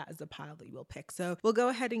 3, and that is the pile that you will pick. So we'll go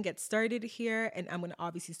ahead and get started here, and I'm going to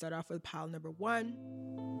obviously start off with pile number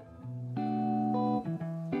 1.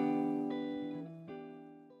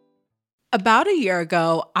 About a year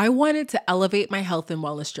ago, I wanted to elevate my health and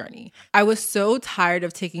wellness journey. I was so tired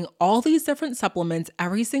of taking all these different supplements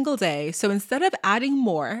every single day, so instead of adding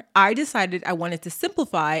more, I decided I wanted to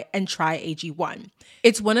simplify and try AG1.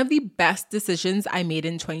 It's one of the best decisions I made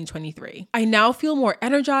in 2023. I now feel more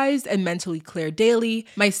energized and mentally clear daily.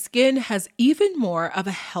 My skin has even more of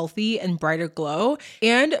a healthy and brighter glow,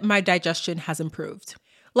 and my digestion has improved.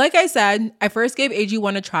 Like I said, I first gave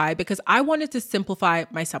AG1 a try because I wanted to simplify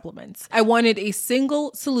my supplements. I wanted a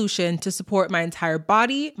single solution to support my entire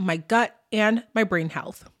body, my gut, and my brain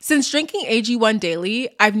health. Since drinking AG1 daily,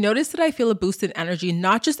 I've noticed that I feel a boost in energy,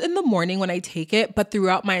 not just in the morning when I take it, but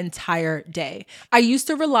throughout my entire day. I used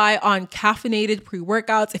to rely on caffeinated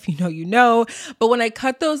pre-workouts, if you know, you know, but when I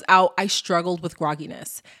cut those out, I struggled with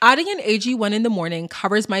grogginess. Adding an AG1 in the morning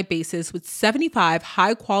covers my bases with 75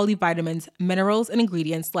 high-quality vitamins, minerals, and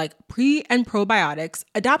ingredients like pre- and probiotics,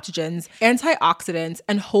 adaptogens, antioxidants,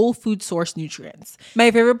 and whole food source nutrients.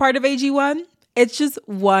 My favorite part of AG1? It's just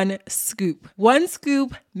one scoop. One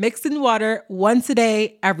scoop mixed in water once a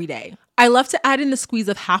day, every day. I love to add in a squeeze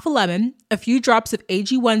of half a lemon, a few drops of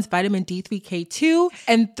AG1's vitamin D3K2,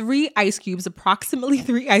 and 3 ice cubes, approximately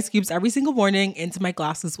 3 ice cubes every single morning into my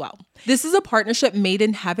glass as well. This is a partnership made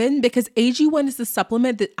in heaven because AG1 is the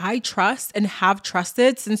supplement that I trust and have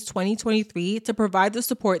trusted since 2023 to provide the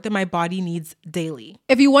support that my body needs daily.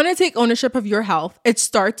 If you want to take ownership of your health, it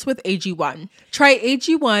starts with AG1. Try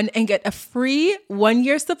AG1 and get a free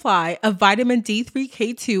 1-year supply of vitamin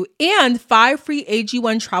D3K2 and 5 free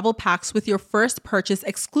AG1 travel packs with your first purchase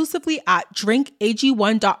exclusively at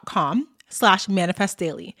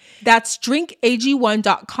drinkag1.com/manifestdaily. That's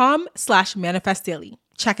drinkag1.com/manifestdaily.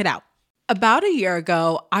 Check it out. About a year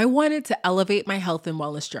ago, I wanted to elevate my health and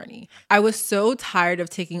wellness journey. I was so tired of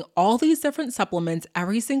taking all these different supplements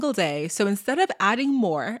every single day, so instead of adding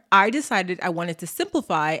more, I decided I wanted to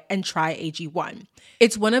simplify and try AG1.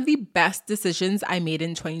 It's one of the best decisions I made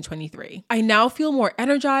in 2023. I now feel more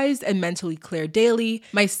energized and mentally clear daily.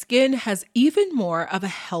 My skin has even more of a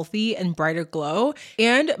healthy and brighter glow,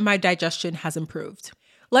 and my digestion has improved.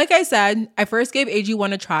 Like I said, I first gave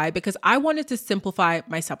AG1 a try because I wanted to simplify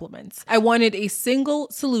my supplements. I wanted a single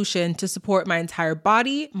solution to support my entire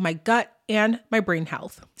body, my gut, and my brain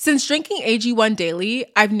health. Since drinking AG1 daily,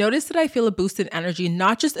 I've noticed that I feel a boost in energy,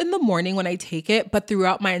 not just in the morning when I take it, but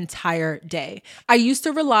throughout my entire day. I used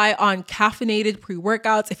to rely on caffeinated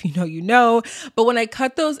pre-workouts, if you know, you know, but when I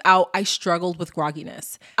cut those out, I struggled with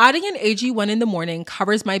grogginess. Adding an AG1 in the morning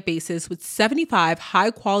covers my bases with 75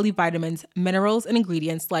 high-quality vitamins, minerals, and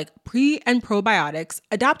ingredients like pre- and probiotics,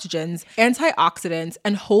 adaptogens, antioxidants,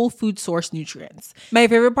 and whole food source nutrients. My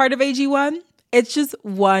favorite part of AG1? It's just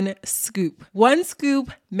one scoop. One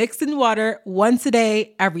scoop mixed in water once a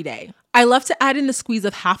day, every day. I love to add in a squeeze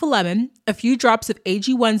of half a lemon, a few drops of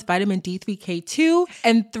AG1's vitamin D3K2,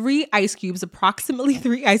 and 3 ice cubes, approximately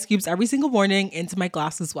 3 ice cubes every single morning into my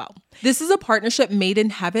glass as well. This is a partnership made in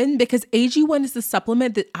heaven because AG1 is the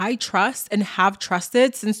supplement that I trust and have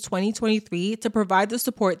trusted since 2023 to provide the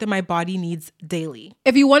support that my body needs daily.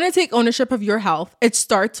 If you want to take ownership of your health, it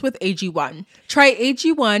starts with AG1. Try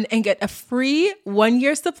AG1 and get a free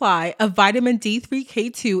 1-year supply of vitamin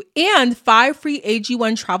D3K2 and 5 free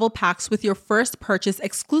AG1 travel packs with your first purchase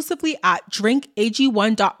exclusively at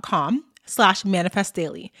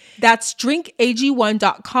drinkag1.com/manifestdaily. That's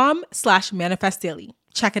drinkag1.com/manifestdaily.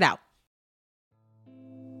 Check it out.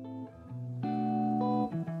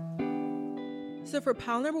 So for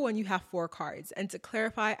pile number 1, you have 4 cards. And to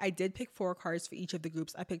clarify, I did pick 4 cards for each of the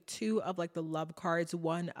groups. I picked 2 of like the love cards,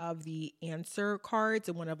 1 of the answer cards,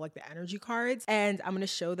 and 1 of like the energy cards. And I'm going to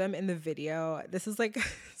show them in the video. This is like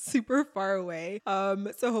super far away.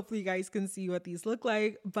 So hopefully you guys can see what these look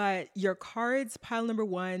like. But your cards, pile number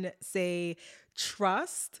 1, say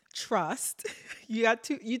trust. You got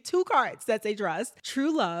two cards that say trust,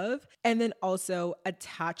 true love, and then also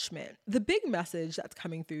attachment. The big message that's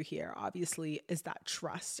coming through here, obviously, is that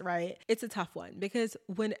trust, right? It's a tough one because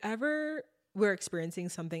whenever we're experiencing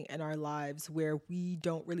something in our lives where we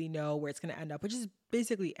don't really know where it's going to end up, which is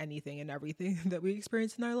basically anything and everything that we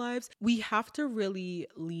experience in our lives, we have to really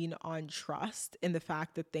lean on trust in the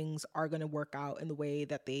fact that things are going to work out in the way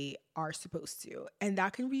that they are supposed to. And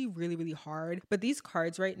that can be really, really hard. But these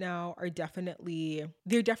cards right now are definitely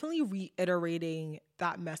reiterating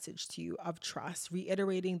that message to you of trust,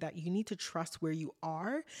 reiterating that you need to trust where you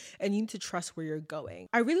are and you need to trust where you're going.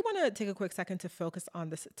 I really want to take a quick second to focus on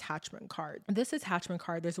this attachment card. This attachment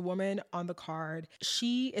card, there's a woman on the card.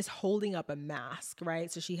 She is holding up a mask, right?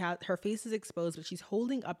 So her face is exposed, but she's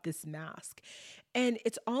holding up this mask. And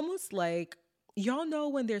it's almost like, y'all know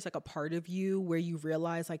when there's like a part of you where you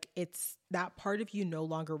realize like it's that part of you no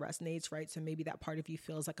longer resonates, right? So maybe that part of you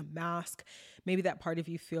feels like a mask. Maybe that part of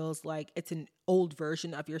you feels like it's an old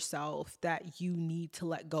version of yourself that you need to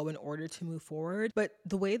let go in order to move forward. But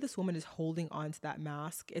the way this woman is holding on to that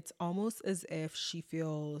mask, it's almost as if she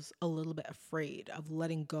feels a little bit afraid of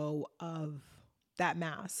letting go of that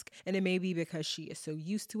mask. And it may be because she is so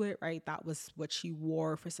used to it, right? That was what she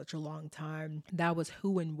wore for such a long time. That was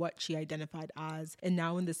who and what she identified as. And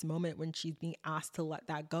now in this moment when she's being asked to let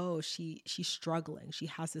that go, she's struggling. She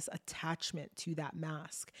has this attachment to that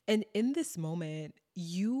mask. And in this moment,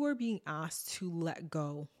 you are being asked to let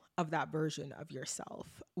go of that version of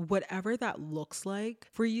yourself. Whatever that looks like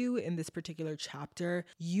for you in this particular chapter,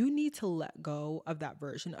 you need to let go of that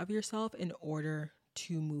version of yourself in order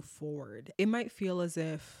to move forward. It might feel as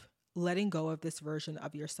if letting go of this version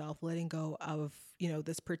of yourself, letting go of,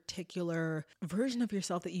 this particular version of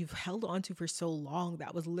yourself that you've held onto for so long,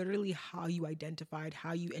 that was literally how you identified,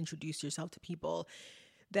 how you introduced yourself to people,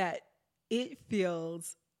 that it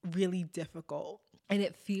feels really difficult. And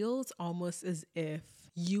it feels almost as if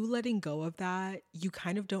you letting go of that, you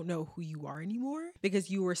kind of don't know who you are anymore because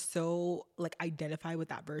you were so identified with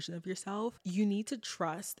that version of yourself. You need to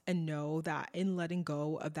trust and know that in letting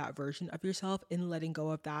go of that version of yourself, in letting go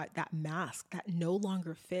of that mask that no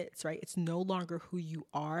longer fits, right? It's no longer who you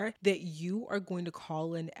are, that you are going to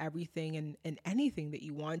call in everything and anything that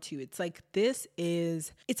you want to. It's like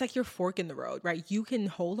your fork in the road, right? You can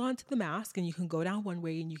hold on to the mask and you can go down one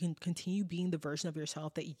way and you can continue being the version of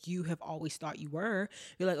yourself that you have always thought you were.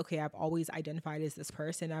 You're like, okay, I've always identified as this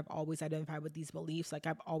person. I've always identified with these beliefs.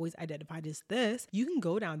 I've always identified as this. You can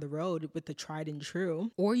go down the road with the tried and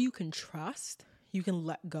true, or you can trust. You can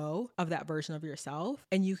let go of that version of yourself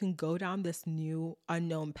and you can go down this new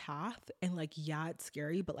unknown path. And it's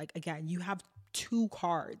scary, but again, you have 2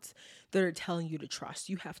 cards that are telling you to trust.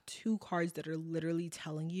 You have 2 cards that are literally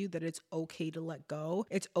telling you that it's okay to let go.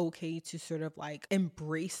 It's okay to sort of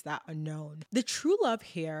embrace that unknown. The true love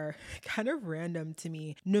here, kind of random to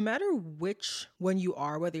me, no matter which one you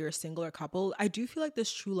are, whether you're single or couple, I do feel like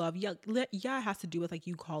this true love, it has to do with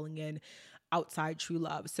you calling in outside true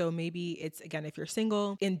love. So maybe it's, again, if you're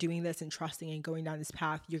single in doing this and trusting and going down this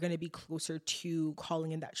path, you're going to be closer to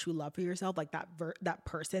calling in that true love for yourself, that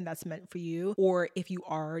person that's meant for you. Or if you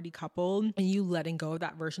are already coupled and you letting go of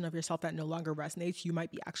that version of yourself that no longer resonates, you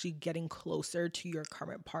might be actually getting closer to your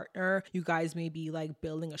current partner. You guys may be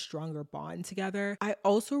building a stronger bond together. I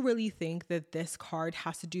also really think that this card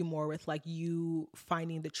has to do more with you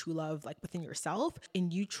finding the true love within yourself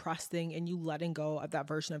and you trusting and you letting go of that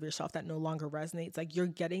version of yourself that no longer longer resonates. Like you're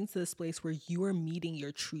getting to this place where you are meeting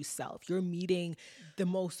your true self. You're meeting the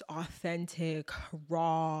most authentic,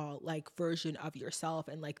 raw, like version of yourself.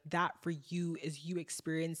 And like that for you is you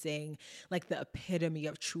experiencing like the epitome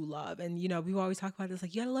of true love. And, you know, we always talk about this,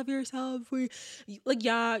 like, you gotta love yourself. Like,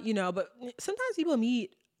 yeah, you know, but sometimes people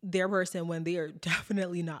meet their person when they are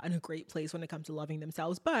definitely not in a great place when it comes to loving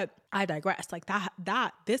themselves. But I digress. Like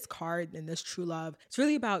this card and this true love, it's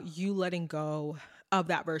really about you letting go of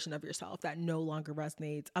that version of yourself that no longer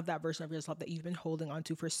resonates, of that version of yourself that you've been holding on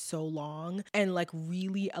to for so long, and like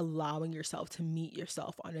really allowing yourself to meet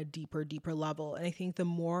yourself on a deeper level. And I think the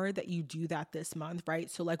more that you do that this month, right?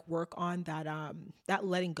 So like work on that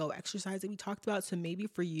letting go exercise that we talked about. So maybe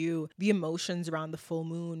for you, the emotions around the full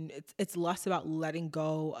moon, it's less about letting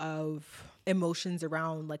go of emotions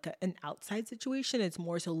around like an outside situation. It's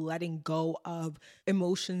more so letting go of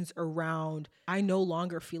emotions around, I no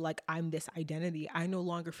longer feel like I'm this identity. I no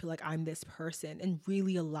longer feel like I'm this person, and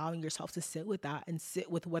really allowing yourself to sit with that and sit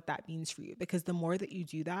with what that means for you. Because the more that you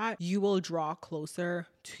do that, you will draw closer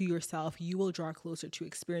to yourself. You will draw closer to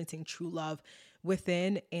experiencing true love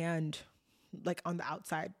within and like on the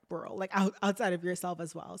outside world, like outside of yourself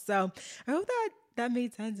as well. So I hope that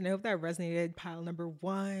made sense, and I hope that resonated. Pile number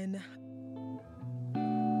 1.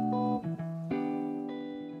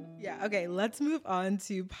 Yeah, okay, let's move on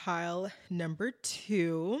to pile number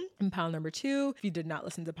 2. And pile number 2, if you did not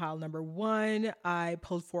listen to pile number 1, I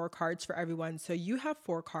pulled 4 cards for everyone. So you have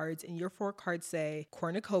 4 cards, and your 4 cards say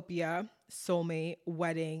cornucopia, soulmate,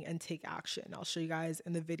 wedding, and take action. I'll show you guys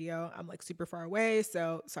in the video. I'm like super far away,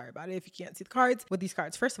 so sorry about it if you can't see the cards. With these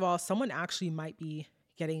cards, first of all, someone actually might be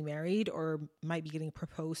getting married or might be getting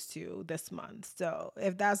proposed to this month. So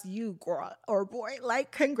if that's you, girl or boy,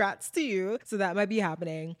 like congrats to you. So that might be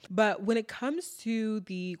happening. But when it comes to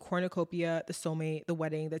the cornucopia, the soulmate, the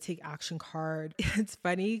wedding, the take action card, it's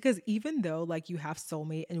funny because even though like you have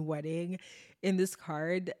soulmate and wedding in this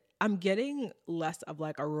card, I'm getting less of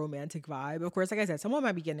like a romantic vibe. Of course, like I said, someone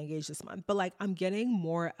might be getting engaged this month, but like I'm getting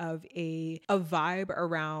more of a vibe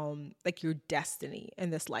around like your destiny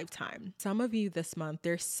in this lifetime. Some of you this month,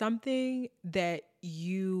 there's something that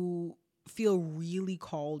you feel really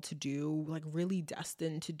called to do, like really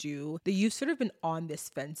destined to do, that you've sort of been on this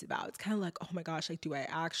fence about. It's kind of like, oh my gosh, like, do I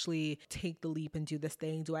actually take the leap and do this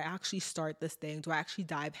thing? Do I actually start this thing? Do I actually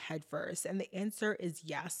dive headfirst? And the answer is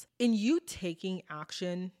yes. In you taking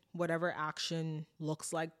action, whatever action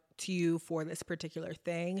looks like to you for this particular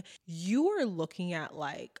thing, you are looking at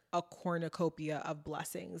like a cornucopia of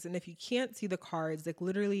blessings. And if you can't see the cards, like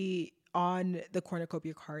literally on the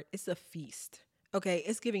cornucopia card, it's a feast. Okay,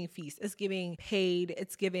 it's giving feast. It's giving paid.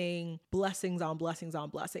 It's giving blessings on blessings on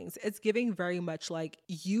blessings. It's giving very much like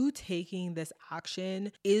you taking this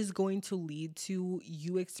action is going to lead to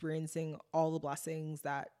you experiencing all the blessings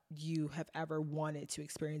that you have ever wanted to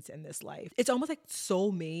experience in this life. It's almost like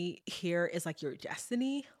soulmate here is like your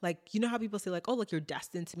destiny. Like, you know how people say like, oh, like you're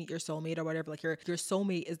destined to meet your soulmate or whatever. Like your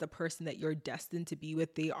soulmate is the person that you're destined to be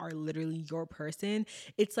with. They are literally your person.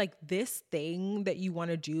 It's like this thing that you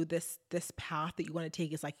want to do, this path that you want to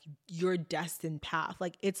take is like your destined path.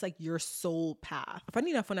 Like it's like your soul path.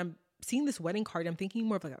 Funny enough, when I'm seeing this wedding card, I'm thinking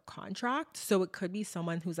more of like a contract. So it could be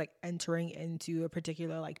someone who's like entering into a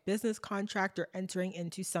particular like business contract or entering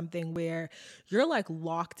into something where you're like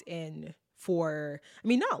locked in for, I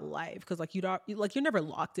mean, not life, because like you don't, like you're never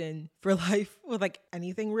locked in for life with like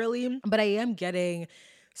anything really. But I am getting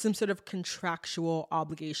some sort of contractual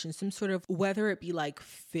obligation, some sort of, whether it be like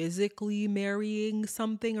physically marrying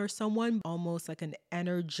something or someone, almost like an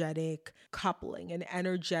energetic coupling, an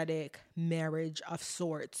energetic marriage of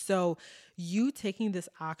sorts. So you taking this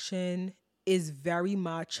action is very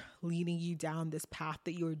much leading you down this path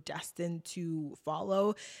that you're destined to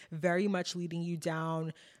follow, very much leading you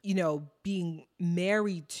down, you know, being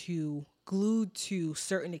married to, glued to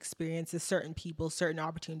certain experiences, certain people, certain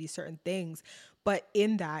opportunities, certain things. But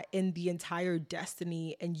in that, in the entire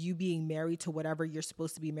destiny and you being married to whatever you're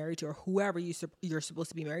supposed to be married to or whoever you're supposed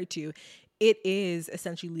to be married to, it is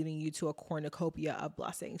essentially leading you to a cornucopia of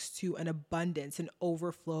blessings, to an abundance, an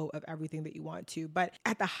overflow of everything that you want to. But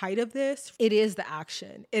at the height of this, it is the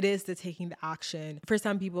action. It is the taking the action. For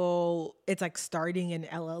some people, it's like starting an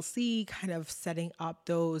LLC, kind of setting up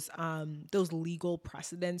those legal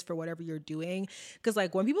precedents for whatever you're doing. Because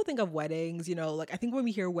like when people think of weddings, you know, like I think when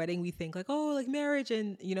we hear wedding, we think like, oh, like marriage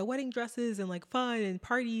and, you know, wedding dresses and like fun and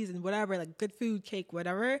parties and whatever, like good food, cake,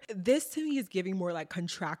 whatever. This to me is giving more like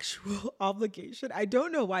contractual obligation. I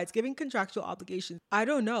don't know why it's giving contractual obligation. I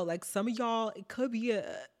don't know. Like some of y'all, it could be a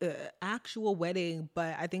actual wedding,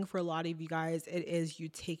 but I think for a lot of you guys, it is you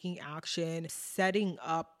taking action, setting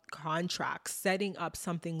up contracts, setting up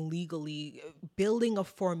something legally, building a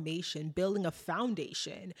formation, building a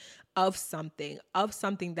foundation of something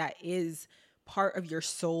that is part of your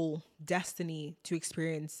soul destiny to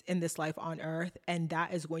experience in this life on earth. And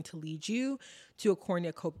that is going to lead you to a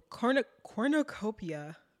cornucopia.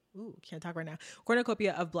 Ooh, can't talk right now.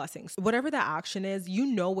 Cornucopia of blessings. Whatever that action is, you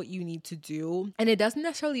know what you need to do. And it doesn't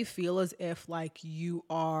necessarily feel as if like you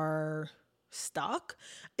are stuck.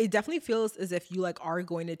 It definitely feels as if you like are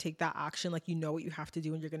going to take that action, like you know what you have to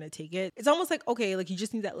do and you're going to take it. It's almost like, okay, like you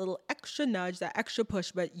just need that little extra nudge, that extra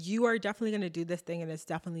push, but you are definitely going to do this thing and it's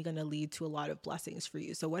definitely going to lead to a lot of blessings for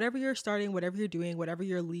you. So whatever you're starting, whatever you're doing, whatever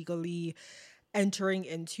you're legally entering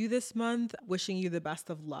into this month, wishing you the best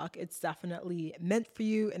of luck. It's definitely meant for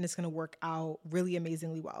you and it's going to work out really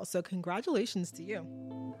amazingly well. So congratulations to you.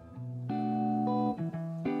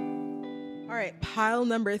 All right, pile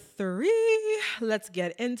number 3. Let's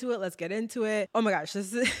get into it. Oh my gosh,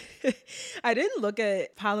 this is I didn't look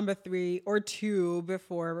at pile number 3 or 2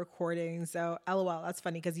 before recording. So LOL, that's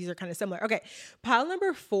funny because these are kind of similar. Okay, pile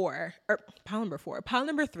number 3.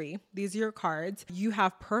 These are your cards. You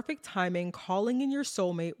have perfect timing, calling in your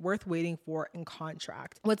soulmate, worth waiting for, and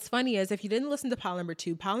contract. What's funny is if you didn't listen to pile number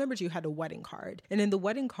 2 had a wedding card. And in the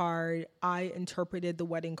wedding card, I interpreted the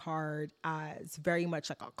wedding card as very much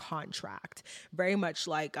like a contract. Very much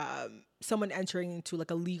like someone entering into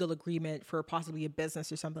like a legal agreement for possibly a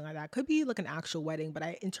business or something like that. Could be like an actual wedding, but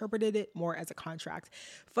I interpreted it more as a contract.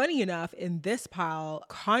 Funny enough, in this pile,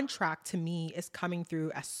 contract to me is coming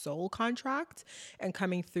through as soul contract and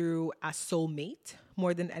coming through as soulmate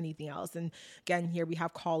more than anything else. And again, here we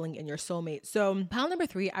have calling in your soulmate. So pile number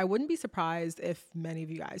 3, I wouldn't be surprised if many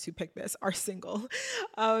of you guys who picked this are single.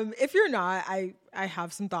 If you're not, I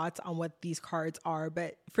have some thoughts on what these cards are,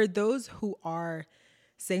 but for those who are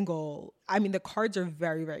single, I mean, the cards are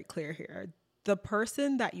very, very clear here. The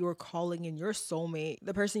person that you are calling in your soulmate,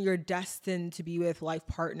 the person you're destined to be with, life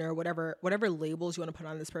partner, whatever labels you want to put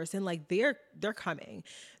on this person, like they're coming.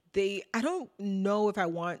 I don't know if I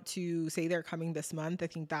want to say they're coming this month. I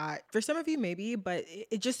think that for some of you maybe, but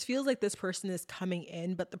it just feels like this person is coming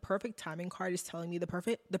in, but the perfect timing card is telling me the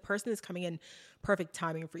person is coming in perfect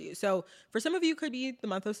timing for you. So for some of you could be the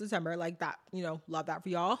month of December, like that, love that for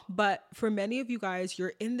y'all. But for many of you guys,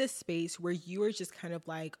 you're in this space where you are just kind of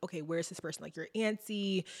like, okay, where's this person? Like you're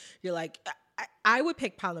antsy. You're like, I would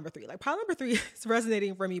pick pile number 3. Like pile number 3 is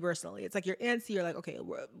resonating for me personally. It's like you're antsy. You're like, okay,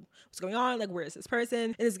 what's going on? Like, where is this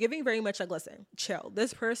person? And it's giving very much like, listen, chill.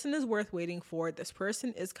 This person is worth waiting for. This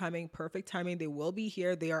person is coming. Perfect timing. They will be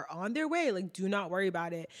here. They are on their way. Like, do not worry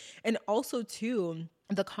about it. And also too,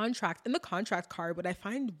 the contract card, what I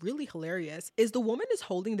find really hilarious is the woman is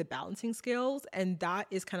holding the balancing scales, and that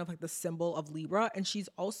is kind of like the symbol of Libra. And she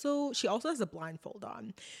also has a blindfold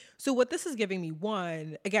on. So what this is giving me,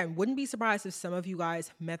 one, again, wouldn't be surprised if some of you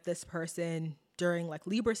guys met this person during like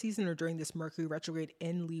Libra season or during this Mercury retrograde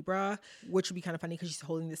in Libra, which would be kind of funny because she's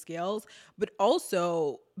holding the scales, but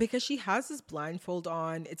also because she has this blindfold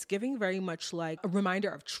on, it's giving very much like a reminder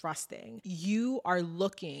of trusting. You are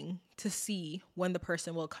looking to see when the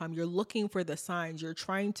person will come. You're looking for the signs. You're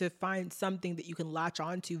trying to find something that you can latch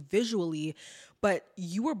onto visually, but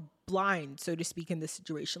you were blind, so to speak, in this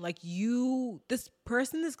situation. Like this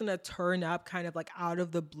person is going to turn up kind of like out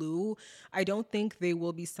of the blue. I don't think they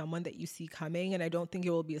will be someone that you see coming, and I don't think it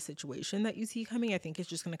will be a situation that you see coming. I think it's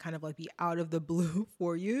just going to kind of like be out of the blue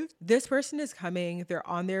for you. This person is coming, they're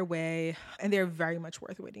on their way, and they're very much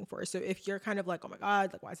worth waiting for. So if you're kind of like, oh my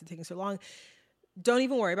God, like why is it taking so long? Don't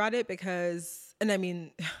even worry about it because, and I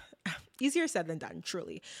mean, easier said than done,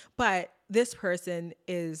 truly. But this person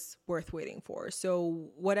is worth waiting for.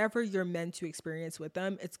 So whatever you're meant to experience with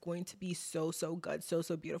them, it's going to be so, so good, so,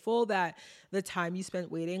 so beautiful that the time you spent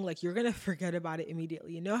waiting, like you're going to forget about it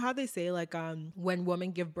immediately. You know how they say like when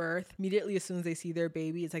women give birth, immediately as soon as they see their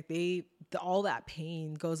baby, it's like all that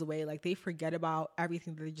pain goes away. Like they forget about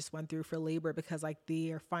everything that they just went through for labor because like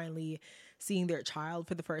they are finally seeing their child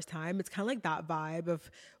for the first time. It's kind of like that vibe of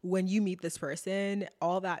when you meet this person,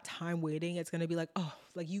 all that time waiting, it's going to be like, oh,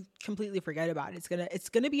 like you completely forget about it. It's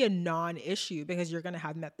gonna be a non-issue because you're gonna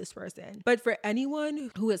have met this person. But for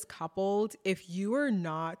anyone who is coupled, if you are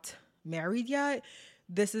not married yet,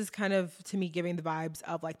 this is kind of, to me, giving the vibes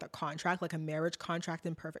of like the contract, like a marriage contract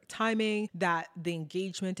in perfect timing, that the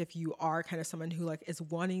engagement, if you are kind of someone who like is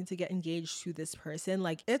wanting to get engaged to this person,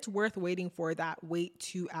 like it's worth waiting for that wait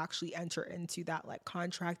to actually enter into that like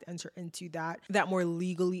contract, enter into that more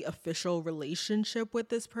legally official relationship with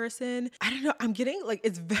this person. I don't know. I'm getting like,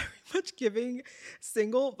 it's very much giving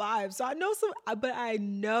single vibes. So I know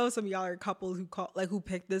some of y'all are couples who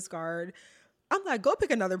picked this card I'm like, go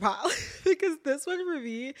pick another pile because this one for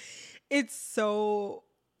me, it's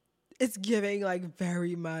giving like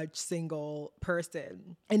very much single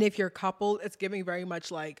person. And if you're coupled, it's giving very much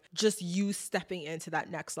like just you stepping into that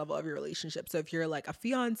next level of your relationship. So if you're like a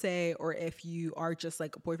fiance, or if you are just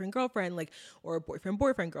like a boyfriend, girlfriend, like, or a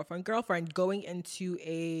boyfriend, girlfriend, going into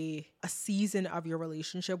a season of your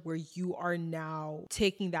relationship where you are now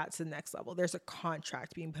taking that to the next level. There's a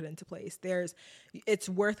contract being put into place. It's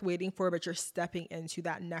worth waiting for, but you're stepping into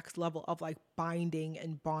that next level of like binding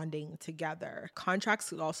and bonding together. Contracts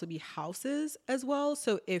could also be houses as well.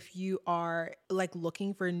 So if you are like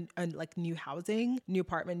looking for like new housing, new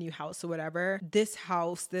apartment, new house, or whatever, this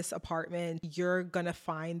house, this apartment, you're gonna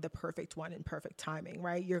find the perfect one in perfect timing,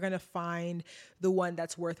 right? You're gonna find the one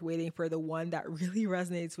that's worth waiting for, the one that really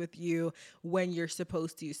resonates with you when you're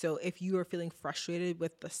supposed to. So if you are feeling frustrated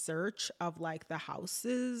with the search of like the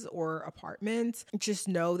houses or apartments, just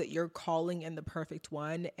know that you're calling in the perfect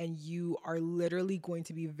one, and you are literally going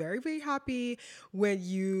to be very, very happy when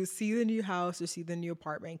you see the new house or see the new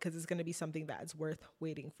apartment, because it's going to be something that's worth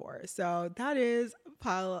waiting for. So that is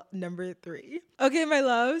pile number 3. Okay, my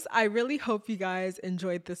loves, I really hope you guys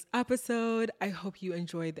enjoyed this episode. I hope you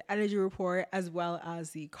enjoyed the energy report as well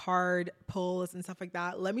as the card pulls and stuff like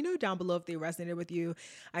that. Let me know down below if they resonated with you.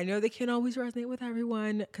 I know they can't always resonate with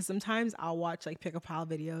everyone, because sometimes I'll watch like pick a pile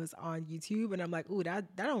videos on YouTube and I'm like, ooh,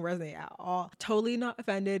 that don't resonate at all. Totally not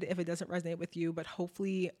offended if it doesn't resonate with you, but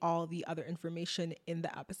hopefully all the other information in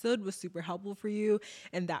the episode was super helpful for you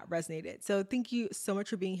and that resonated. So thank you so much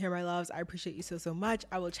for being here, my loves. I appreciate you so much.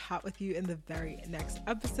 I will chat with you in the very next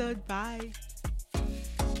episode. Bye.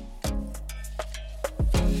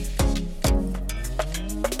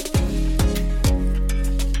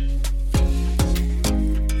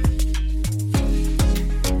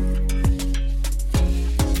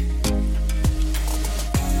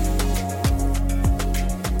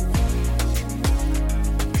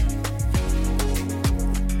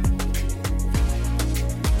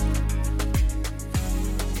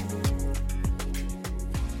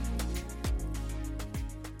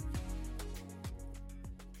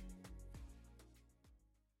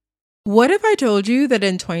 What if I told you that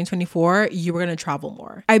in 2024, you were going to travel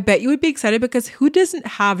more? I bet you would be excited, because who doesn't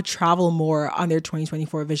have travel more on their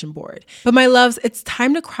 2024 vision board? But my loves, it's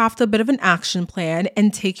time to craft a bit of an action plan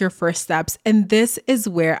and take your first steps. And this is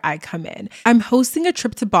where I come in. I'm hosting a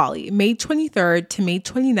trip to Bali, May 23rd to May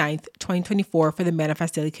 29th, 2024 for the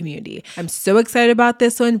Manifest Daily community. I'm so excited about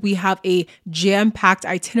this one. We have a jam-packed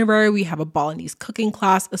itinerary. We have a Balinese cooking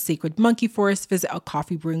class, a sacred monkey forest visit, a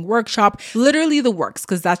coffee brewing workshop, literally the works,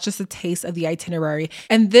 because that's just a taste of the itinerary.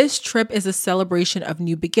 And this trip is a celebration of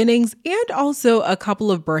new beginnings and also a couple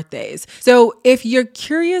of birthdays. So if you're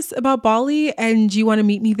curious about Bali and you want to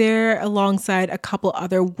meet me there alongside a couple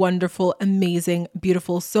other wonderful, amazing,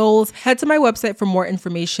 beautiful souls, head to my website for more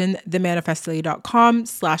information,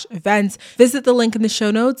 themanifestdaily.com/events. Visit the link in the show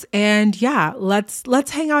notes, and yeah,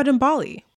 let's hang out in Bali.